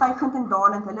vragies van stygend en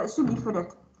dalend. Hulle is so lief vir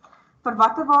dit. Vir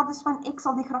watter waardes van x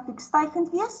sal die grafiek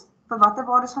stygend wees? Vir watter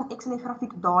waardes van x sal die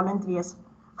grafiek dalend wees?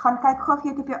 Gaan kyk gou of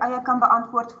jy dit op jou eie kan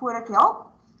beantwoord voor ek help.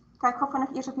 Kyk gou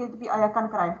vinnig eers of jy dit op jou eie kan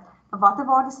kry. Vir watter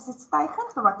waardes is dit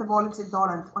stygend? Vir watter waardes is dit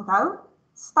dalend? Onthou,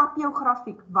 stap jou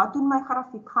grafiek. Wat doen my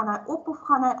grafiek? Gaan hy op of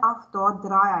gaan hy af? Daar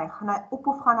draai hy. Gaan hy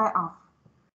op of gaan hy af?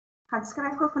 Gaan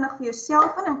skryf gou vinnig vir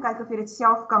jouself in en kyk of jy dit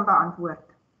self kan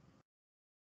beantwoord.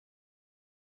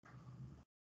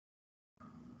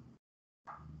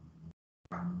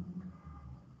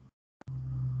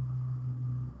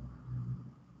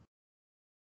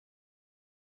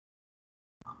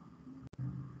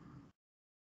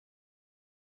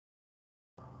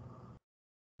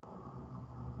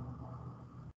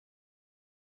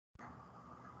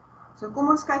 So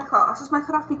kom ons kyk gou, as ons my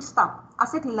grafiek stap,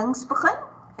 as ek links begin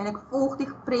en ek volg die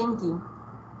prentjie,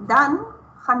 dan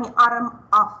gaan die arm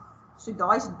af, so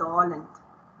daai is dalend.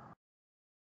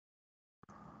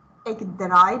 Ek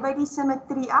draai by die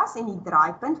simmetrie as en die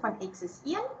draaipunt van x is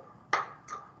 1,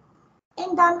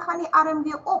 en dan gaan die arm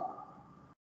weer op.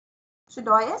 So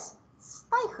daai is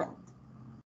stygend.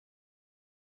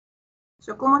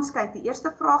 So kom ons kyk, die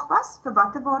eerste vraag was, vir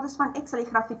watter waardes van x sal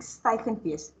die grafiek stygend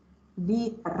wees?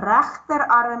 Die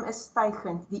regterarm is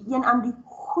stygend, die een aan die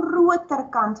groter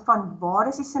kant van waar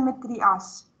is die simmetrie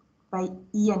as? By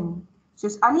 1.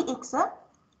 Soos al die x'e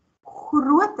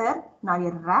groter na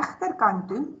die regterkant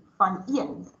toe van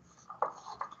 1.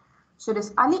 So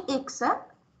dis al die x'e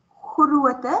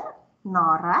groter na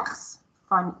regs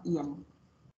van 1.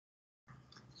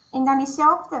 En dan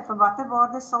dieselfde, vir watter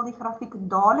waarde sal die grafiek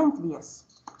dalend wees?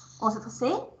 Ons het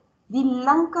gesê, die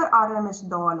linkerarm is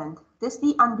dalend. Dis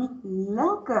die aan die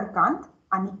linkerkant,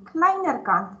 aan die kleiner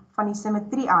kant van die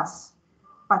simmetrie as,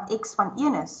 wat x van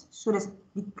 1 is. So dis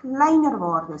die kleiner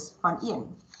waardes van 1.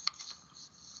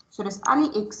 So dis al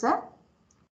die x'e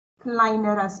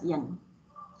kleiner as 1.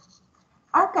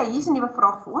 Ok, hier is 'n nuwe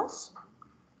vraag vir ons.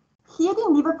 Gee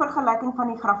die nuwe vergelyking van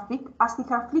die grafiek as die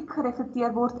grafiek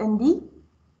gereflekteer word in die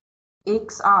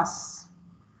x-as.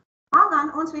 Nou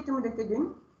dan, ons weet hoe om dit te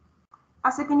doen.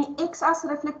 As ek in die x-as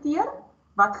reflekteer,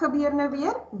 wat gebeur nou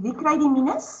weer? Wie kry die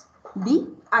minus? Die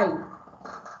y.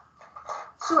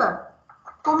 So,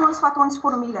 kom ons vat ons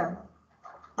formule.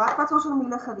 Wat was ons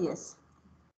formule gewees?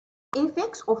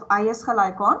 Fx of y is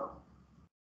gelyk aan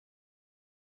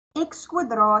x²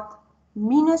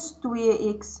 minus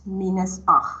 2x minus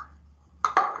 8.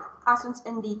 As ons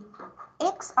in die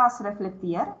x-as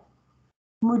reflekteer,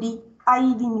 moet die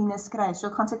y die minus kry. So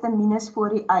ek gaan sit 'n minus voor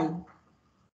die y.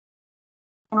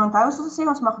 En onthou, soos gesê,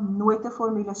 ons mag nooit 'n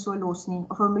formule so los nie.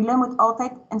 'n Formule moet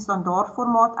altyd in standaard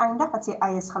formaat eindig, wat sê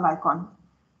y is gelyk aan.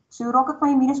 So hoe raak ek van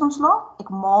die minus ontslae? Ek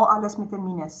maal alles met 'n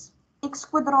minus.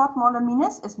 X² maal 'n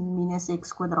minus is minus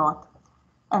x².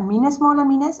 'n minus maal 'n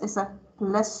minus is 'n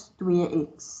plus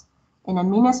 2x. En 'n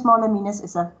minus maal 'n minus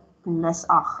is 'n plus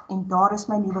 8. En daar is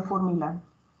my nuwe formule.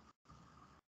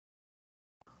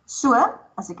 So,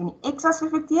 as ek in die x-as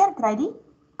reflekteer, kry die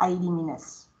y die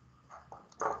minus.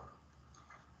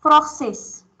 Vraag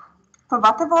 6. Vir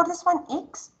watter waardes van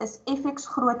x is fx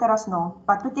groter as 0?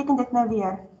 Wat beteken dit nou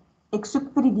weer? Ek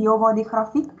soek vir die deel waar die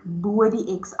grafiek bo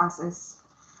die x-as is.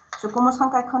 So kom ons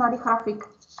gaan kyk na die grafiek.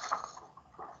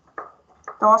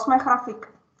 Daar is my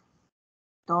grafiek.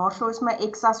 Daarso is my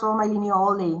x-as waar my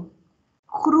liniaal lê.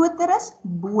 Groter is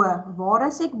bo. Waar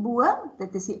is ek bo?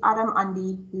 Dit is die arm aan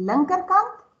die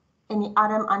linkerkant en die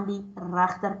arm aan die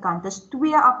regterkant. Dis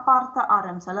twee aparte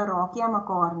arms, hulle raak nie aan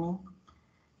mekaar nie.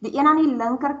 Die een aan die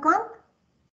linkerkant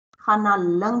gaan na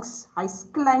links, hy's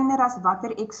kleiner as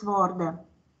watter x-waarde?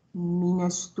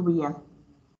 Minus 2.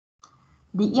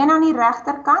 Die een aan die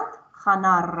regterkant gaan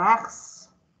na regs.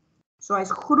 So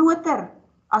hy's groter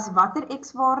as watter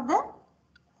x-waarde?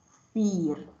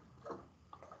 4.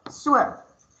 So,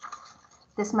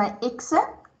 dis my x'e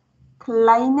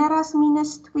kleiner as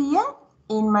minus 2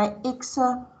 en my x'e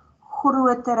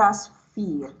groter as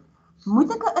 4.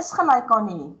 Moet ek 'n is gelyk aan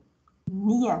hê?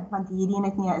 Nee, want hierdie een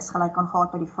het nie 'n is gelyk aan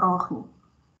gehad by die vraag nie.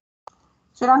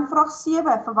 So dan vraag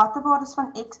 7, vir watter waardes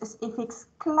van x is fx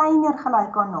kleiner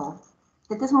gelyk aan 0?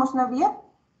 Dit is mos nou weer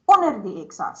onder die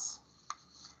x-as.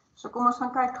 So kom ons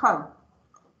gaan kyk gou.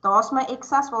 Daar's my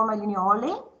x-as waar my liniaal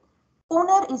lê.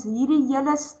 Onder is hierdie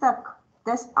hele stuk.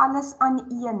 Dis alles aan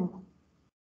 1.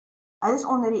 Hy is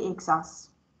onder die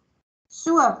x-as.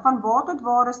 So, van waar tot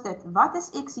waar is dit? Wat is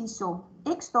x hierso?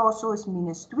 X daarso is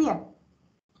minus 2.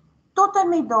 Tot en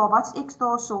met daar, wat is x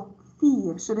daarso?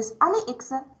 4. So dis al die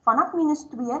x'e vanaf minus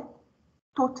 2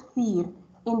 tot 4.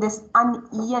 En dis aan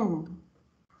 1.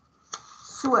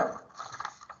 So,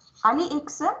 al die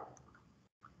x'e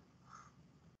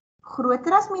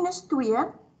groter as minus 2,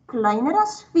 kleiner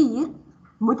as 4,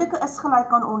 moet ek 'n is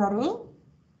gelyk aan onder hê?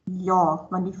 Ja,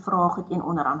 want die vraag het een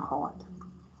onderaan gehad.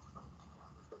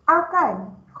 Ok,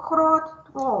 graad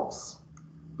 12.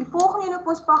 Die volgende een op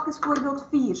ons pak is voorbeeld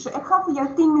 4. So ek gaan vir jou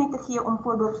 10 minute gee om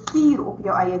voorbeeld 4 op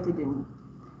jou eie te doen.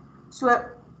 So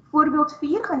voorbeeld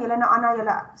 4 gaan julle nou aan na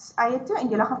julle eie toe en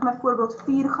julle gaan vir my voorbeeld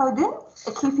 4 gou doen.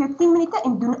 Ek gee vir jou 10 minute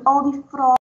en doen al die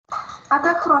vrae. Ok,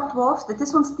 graad 12, dit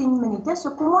is ons 10 minute.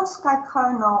 So kom ons kyk gou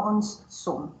na ons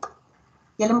som.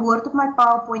 Julle behoort op my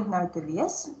PowerPoint nou te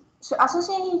wees. So as ons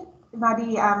hier na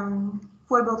die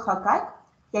voorbeeld gou kyk,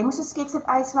 jy moes 'n skets het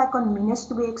uitgelyk aan minus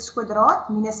 2x²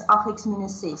 minus 8x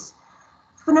minus 6.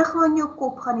 Vinnig gou in jou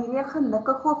kop, gaan hierdie 'n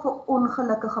gelukkige of 'n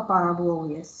ongelukkige parabool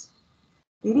wees?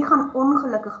 Hierdie gaan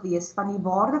ongelukkig wees, want die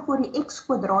waarde vir die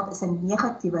x² is 'n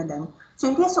negatiewe ding. So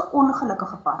hierdie is 'n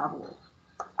ongelukkige parabool.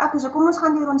 Ok, so kom ons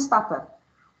gaan deur ons stappe.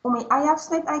 Om die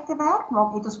y-afsnit uit te werk,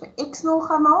 het ons vir x0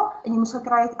 gemaak en jy moes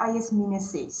gekry het y is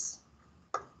minus 6.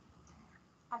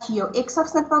 As jy jou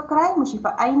x-afsnit wou kry, moes jy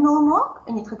vir y0 maak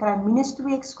en jy het gekry minus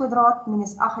 2x²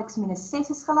 minus 8x minus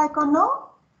 6 is gelyk aan 0.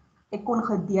 ek kon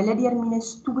gedeel het deur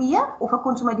 -2, of ek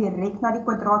kon sommer direk na die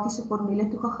kwadratiese formule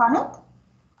toe gegaan het.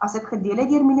 As ek gedeel het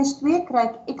deur -2, kry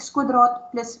ek x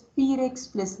kwadraat plus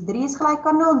 4x plus 3 is gelyk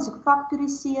aan 0, en as ek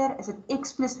faktoriseer, is dit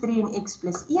x plus 3 en x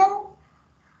plus 1.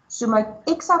 So my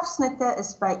x-afsnitte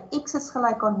is by x is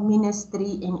gelyk aan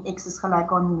 -3 en x is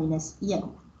gelyk aan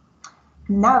 -1.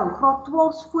 Nou, graad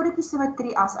 12 voor ek die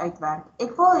simmetrie-as uitwerk.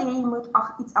 Ek wil hê jy moet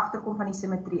iets agterkom van die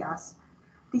simmetrie-as.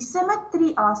 Die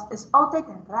simmetrie-as is altyd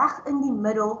reg in die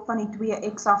middel van die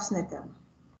twee x-afsnitte.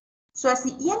 So as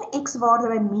die een x-waarde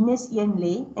by -1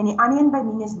 lê en die ander een by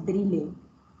 -3 lê,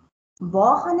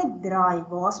 waar gaan ek draai?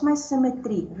 Waar is my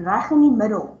simmetrie? Reg in die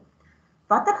middel.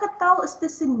 Watter getal is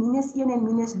tussen -1 en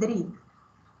 -3?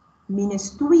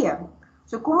 -2.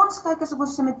 So kom ons kyk as ek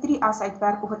ons simmetrie-as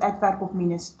uitwerk of dit uitwerk op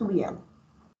 -2.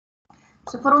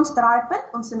 So vir ons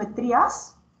draaipunt, ons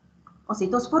simmetrie-as, ons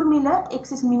het ons formule,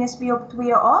 x is -b op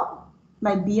 2a,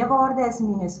 my b-waarde is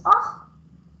 -8,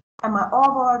 en my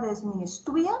a-waarde is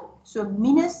 -2, so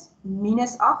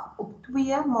 -8 op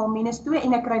 2 maal -2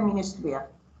 en ek kry -2.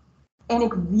 En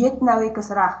ek weet nou ek is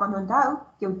reg, want onthou,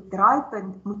 jou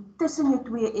draaipunt moet tussen jou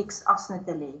twee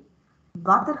x-afsnitte lê.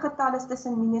 Watter getal is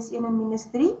tussen -1 en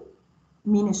 -3?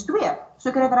 -2. So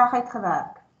ek het dit reg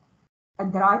uitgewerk.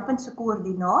 'n draaipunt se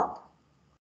koördinaat,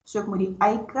 so ek moet die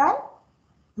y kry.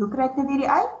 Hoe kry ek nou weer die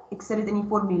y? Ek sit dit in die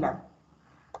formule.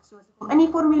 So as ek hom in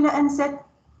die formule insit,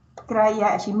 kry jy,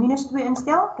 as jy -2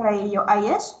 instel, kry jy jou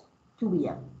y is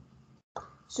 2.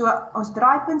 So ons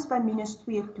draaipunt by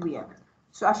 -2, 2.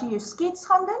 So as jy jou skets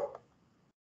gaan doen,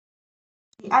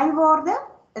 die y-waarde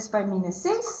is by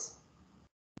 -6.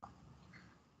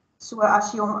 So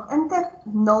as jy hom intik,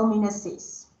 0 -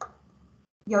 6.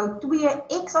 Jou twee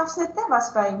x-afsnitte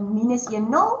was by -1,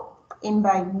 0 en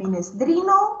by -3,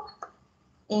 0.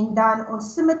 En dan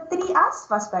ons simmetrie-as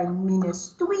was by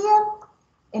 -2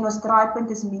 en ons draaipunt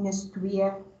is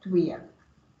 -2, 2.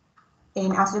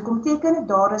 En as ek kom teken,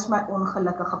 daar is my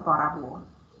ongelukkige parabool.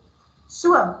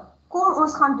 So, kom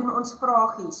ons gaan doen ons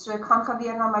vragies. So ek gaan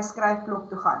weer na my skryfblok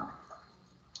toe gaan.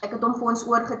 Ek het hom vir ons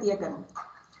oorgeteken.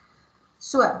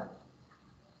 So,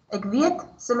 ek weet,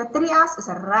 simmetrie-as is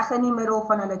reg in die middel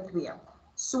van hulle twee.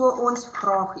 So ons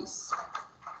vragies.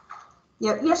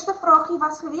 Jou eerste vragie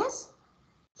was gewees,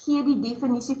 gee die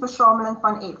definisieversameling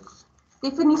van f.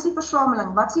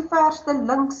 Definisieversameling, wat is die verste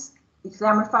links, die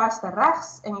verste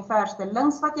regs en die verste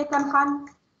links wat jy kan gaan?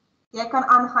 Jy kan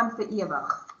aangaan vir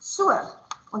ewig. So,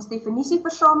 ons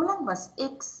definisieversameling was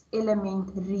x element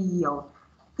reëel.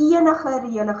 Enige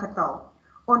reële getal.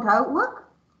 Onthou ook,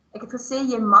 ek het gesê,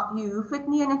 jy hoef dit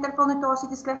nie in intervalnotasie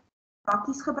te skryf,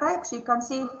 bakkies gebruik, so jy kan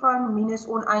sê van minus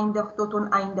oneindig tot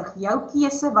oneindig. Jou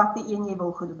keuse wat die een jy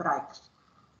wil gebruik.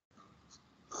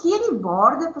 Gee die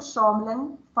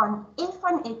waardeversameling van f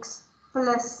van x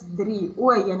plus 3.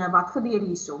 O, jene, wat gebeur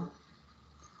hierso?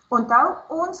 Onthou,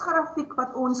 ons grafiek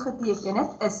wat ons geteken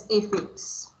het, is fx.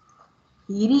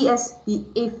 Hierdie is die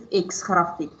fx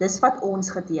grafiek, dis wat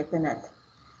ons geteken het.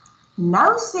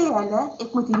 Nou sê hulle,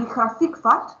 ek moet hierdie grafiek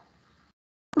vat,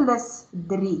 plus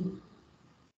 3.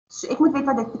 So ek moet weet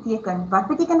wat dit beteken. Wat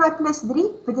beteken die plus 3?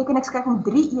 Beteken ek skryf om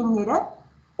 3 eenhede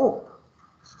op.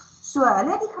 So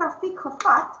hulle het die grafiek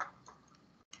gevat,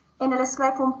 en hulle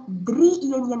skryf om 3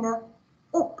 eenhede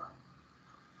op.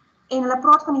 En hulle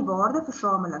praat van die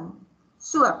waardeversameling.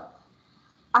 So,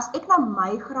 as ek na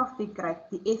my grafiek kyk,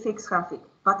 die fx grafiek,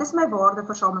 wat is my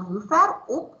waardeversameling? Hoe ver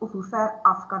op of hoe ver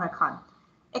af kan ek gaan?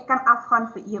 Ek kan afgaan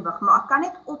vir ewig, maar ek kan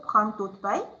net opgaan tot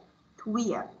by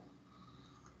 2.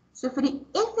 So vir die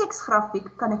fx grafiek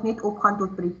kan ek net opgaan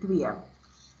tot by die 2.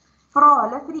 Vra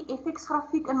hulle vir die fx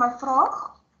grafiek in my vraag?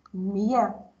 Nee,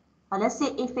 hulle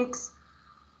sê fx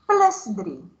plus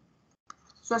 3.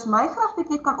 So as my grafiek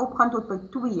net kan opgaan tot by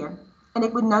 2, en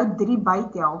ek moet nou 3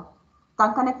 bytel,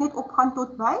 dan kan ek net opgaan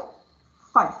tot by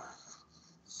 5.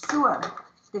 So,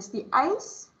 dis die y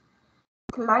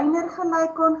kleiner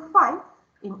gelyk aan 5,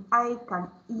 en y kan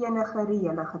enige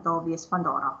reële getal wees van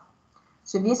daar af.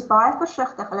 So wees baie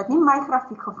versigtig, hulle het nie my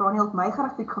grafiek gevra nie, hulle het my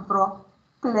grafiek gevra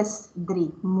plus 3,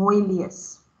 mooi lees.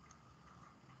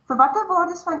 Vir watter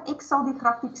waardes van x sal die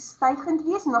grafiek stygend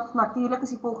wees, en natuurlik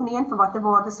is die volgende een, vir watter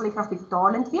waardes sal die grafiek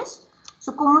dalend wees.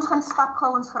 So kom ons gaan stap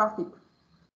gou ons grafiek.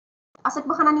 As ek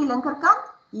begin aan die linkerkant,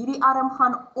 hierdie arm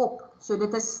gaan op, so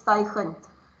dit is stygend.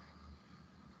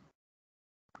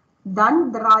 Dan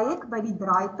draai ek by die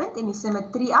draaipunt en die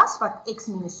simmetrie-as wat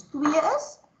x minus 2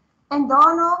 is, en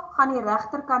daarna gaan die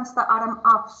regterkantste arm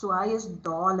af, so hy is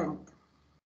dalend.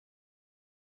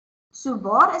 So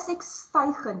waar is ek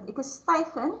stygend? Ek is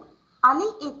stygend, al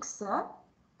die x'e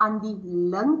aan die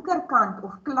linkerkant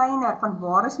of kleiner, van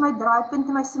waar is my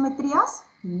draaipunt en my simmetrie-as?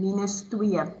 Minus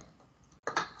 2.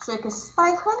 So ek is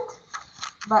stygend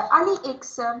by al die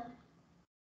x'e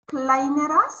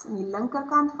kleiner as aan die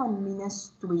linkerkant van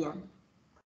 -2.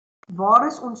 Waar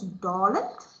is ons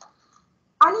dalend?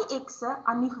 Al die x'e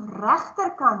aan die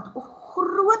regterkant of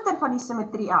groter van die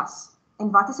simmetrieas.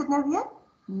 En wat is dit nou weer?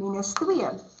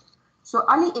 -2. So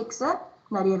al die x'e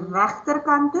na die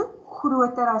regterkant toe,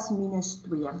 groter as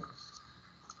 -2.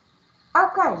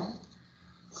 OK,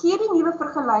 gee die nuwe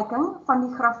vergelyking van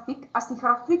die grafiek, as die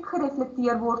grafiek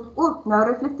gereflekteer word, nou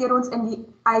reflekteer ons in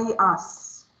die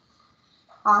y-as.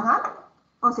 Aha,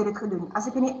 ons het dit gedoen. As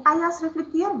ek in die y-as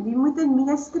reflekteer, wie moet in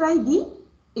minus kry? Die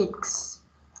x.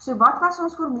 So wat was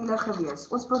ons formule gewees?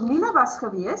 Ons formule was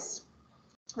gewees,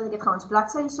 wil ek dit gaan ons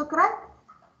bladsy hierso kry?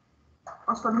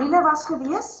 Ons formule was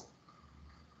gewees,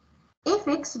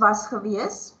 fx was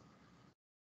gewees,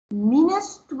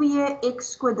 minus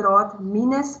 2x kwadraat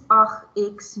minus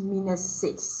 8x minus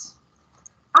 6.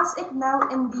 As ek nou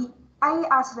in die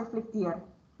y-as reflekteer,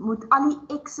 moet al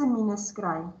die x'e minus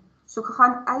kry. So ek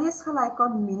gaan y is gelyk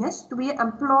aan minus 2,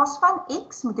 in plaas van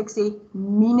x moet ek sê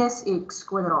minus x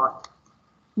kwadraat.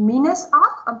 Minus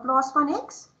 8 in plaas van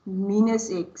x, minus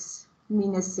x,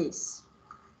 minus 6.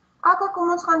 OK,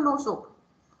 kom ons gaan los op.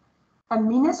 'n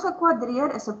minus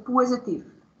gekwadreer is 'n positief.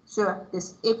 So,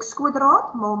 dis x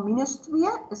kwadraat maal minus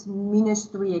 2 is minus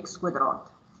 2x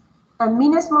kwadraat. 'n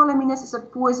minus maal 'n minus is 'n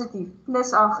positief,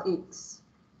 plus 8x,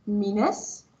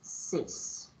 minus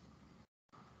 6.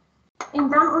 En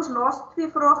dan ons laaste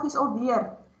twee vragies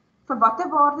alweer. Vir watter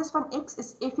waardes van x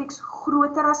is fx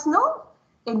groter as 0?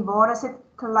 En waar is dit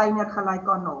kleiner gelyk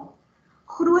aan 0?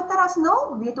 Groter as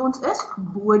 0, weet ons is,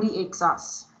 bo die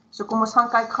x-as. So kom ons gaan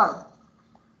kyk gou.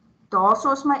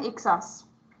 Daarso is my x-as.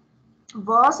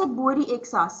 Waar is dit bo die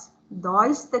x-as?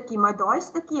 Daai stukkie, maar daai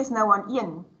stukkie is nou aan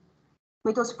 1.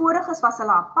 Met ons voriges was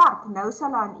hulle apart, nou is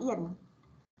hulle aan 1.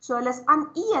 So hulle is aan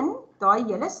 1, daai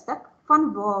hele stuk,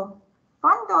 van waar?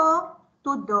 Van daar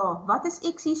tot daar. Wat is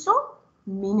x hierso?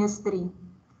 Minus 3.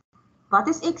 Wat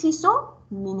is x hierso?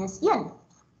 Minus 1.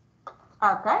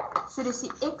 OK, so dis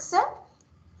die x'e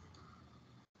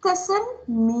tussen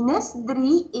minus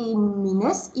 3 en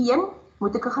minus 1,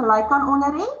 moet ek 'n gelykaan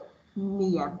onder hê?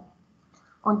 Nee.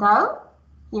 Onthou,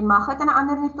 jy mag dit in 'n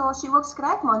ander notasie ook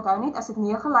skryf, maar onthou net, as dit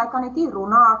nie 'n gelykaan het nie,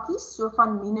 ronde hakies, so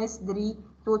van minus 3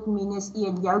 tot minus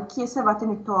 1, jou keuse wat 'n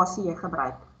notasie jy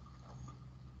gebruik.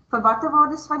 Vir watter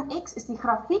waardes van x is die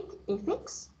grafiek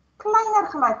fx kleiner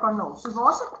gelyk aan 0? So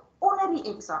waar is dit onder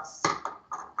die x-as?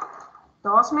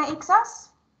 Daar's my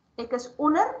x-as, ek is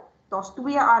onder, daar's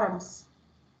twee arms.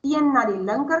 Een na die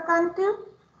linkerkant toe,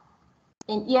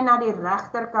 en een na die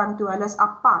regterkant toe, hulle is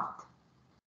apart.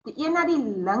 Die een na die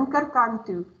linkerkant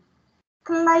toe,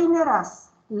 kleiner as,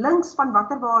 links van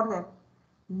watter waarde?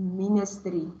 Minus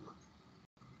 3.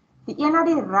 Die een na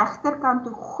die regterkant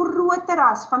toe, groter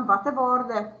as, van watter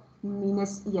waarde?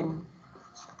 Minus 1.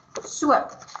 So,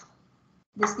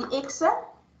 dis die x'e,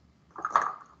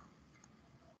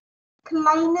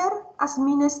 kleiner as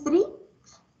minus 3,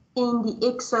 en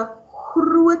die x'e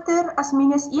groter as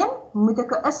minus 1, moet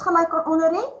ek 'n is gelyk aan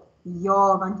onder hê?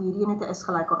 Ja, want hierdie het 'n is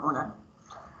gelyk aan onder.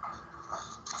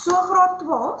 So graad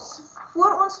 12,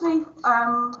 voor ons nou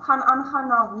gaan aangaan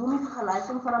na hoe om die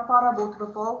vergelyking van 'n parabool te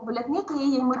bepaal, wil ek net hê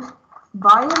jy moet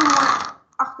baie mooi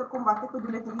agterkom wat ek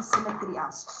bedoel het met die simmetrie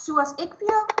as. So as ek vir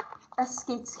jou 'n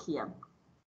skets gee,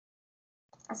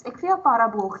 as ek vir jou 'n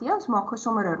parabool gee, ons maak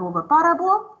sommer 'n rowwe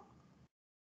parabool,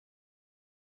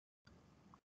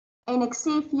 en ek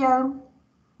sê vir jou,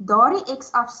 daardie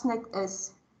x-afsnit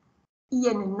is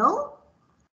 1, 0,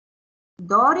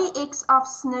 daardie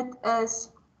x-afsnit is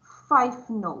 5,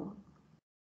 0.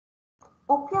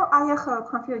 Op jou eie gehou, ek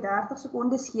gaan vir jou 30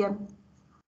 sekondes gee,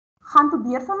 gaan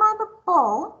probeer vir my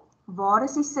bepaal, waar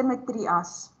is die simmetrie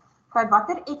as? By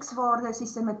watter x-waarde is die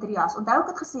simmetrie as? Onthou ek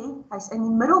het gesê, hy is in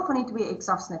die middel van die twee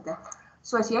x-afsnitte.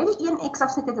 So as jy die een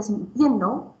x-afsnit het is 1,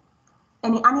 0,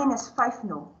 en die ander een is 5,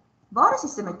 0. Waar is die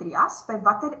simmetrie as? By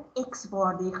watter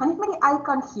x-waarde? Jy gaan nie met die y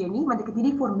kan gee nie, want ek het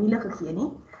nie die formule gegee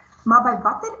nie. Maar by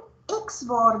watter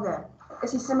x-waarde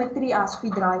is die simmetrie as vir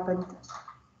die draaipunt?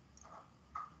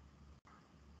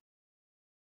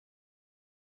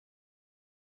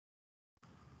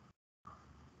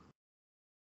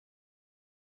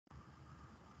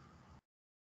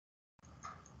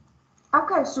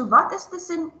 OK, so wat is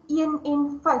tussen 1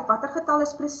 en 5? Watter getal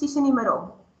is presies in die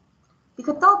middel? Die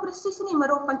getal presies in die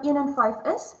middel van 1 en 5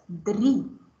 is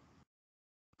 3.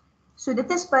 So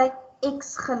dit is by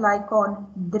x gelyk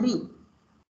aan 3.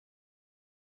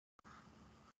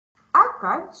 OK,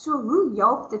 so hoe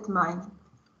help dit my?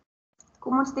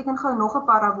 Kom ons teken gou nog 'n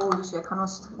parabool, so ek gaan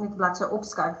ons net bladsy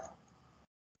opskuif.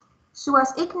 So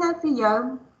as ek nou vir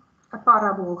jou 'n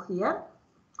parabool gee.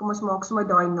 Kom ons maak sommer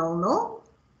daai 0,0.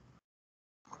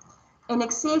 En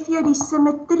ek sê vir jou die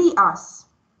simmetrie-as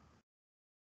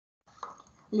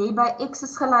lê by x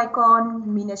is gelyk aan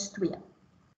 -2.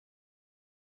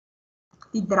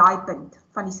 Die draaipunt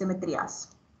van die simmetrie-as.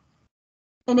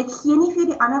 En ek gee nie vir jou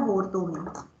die ander wortel nie.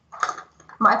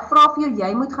 Maar ek vra vir jou,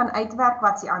 jy moet gaan uitwerk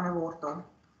wat is die ander wortel.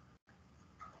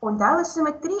 Onthou, 'n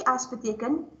simmetrie-as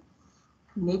beteken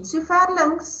net so ver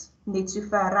links, net so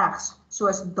ver regs. So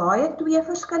as daai 2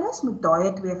 verskil is, moet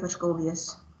daai 2 verskil wees.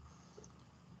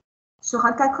 So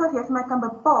gaan kyk gou of jy vir my kan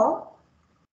bepaal,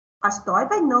 as daai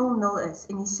by 0,0 is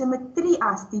en die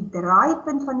simmetrie-as die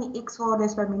draaipunt van die x-waarde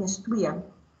is by -2,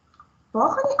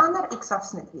 waar gaan die ander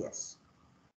x-afsnit wees?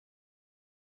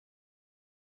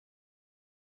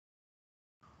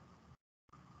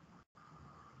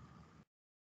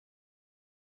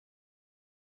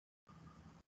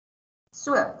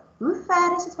 So, hoe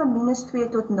ver is dit van -2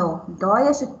 tot 0? Daai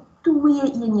is 'n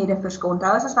 2 eenhede verskil.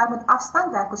 Onthou as ons werk met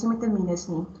afstand, werk ons nie met 'n minus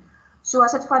nie. So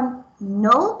as dit van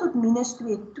 0 tot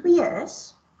 -2, 2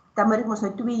 is, dan moet dit mos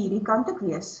nou 2 hierdie kant toe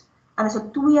wees. En as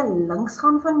ek 2 links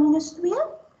gaan van -2,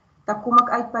 dan kom ek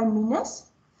uit by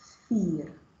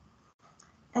 -4.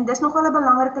 En dis nogal 'n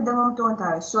belangrike ding om te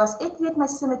onthou. So as ek weet my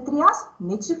simmetrie-as,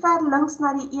 net so ver links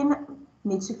na die een,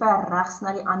 net so ver regs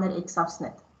na die ander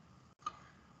x-afsnit.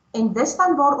 En dis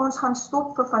dan waar ons gaan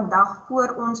stop vir vandag,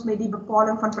 voor ons met die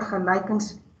bepaling van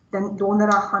vergelykings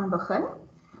donderdag gaan begin.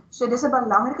 So dis 'n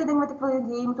belangrike ding wat ek wil hê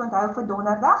jy moet onthou vir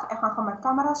donderdag. Ek gaan my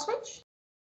kamera switch.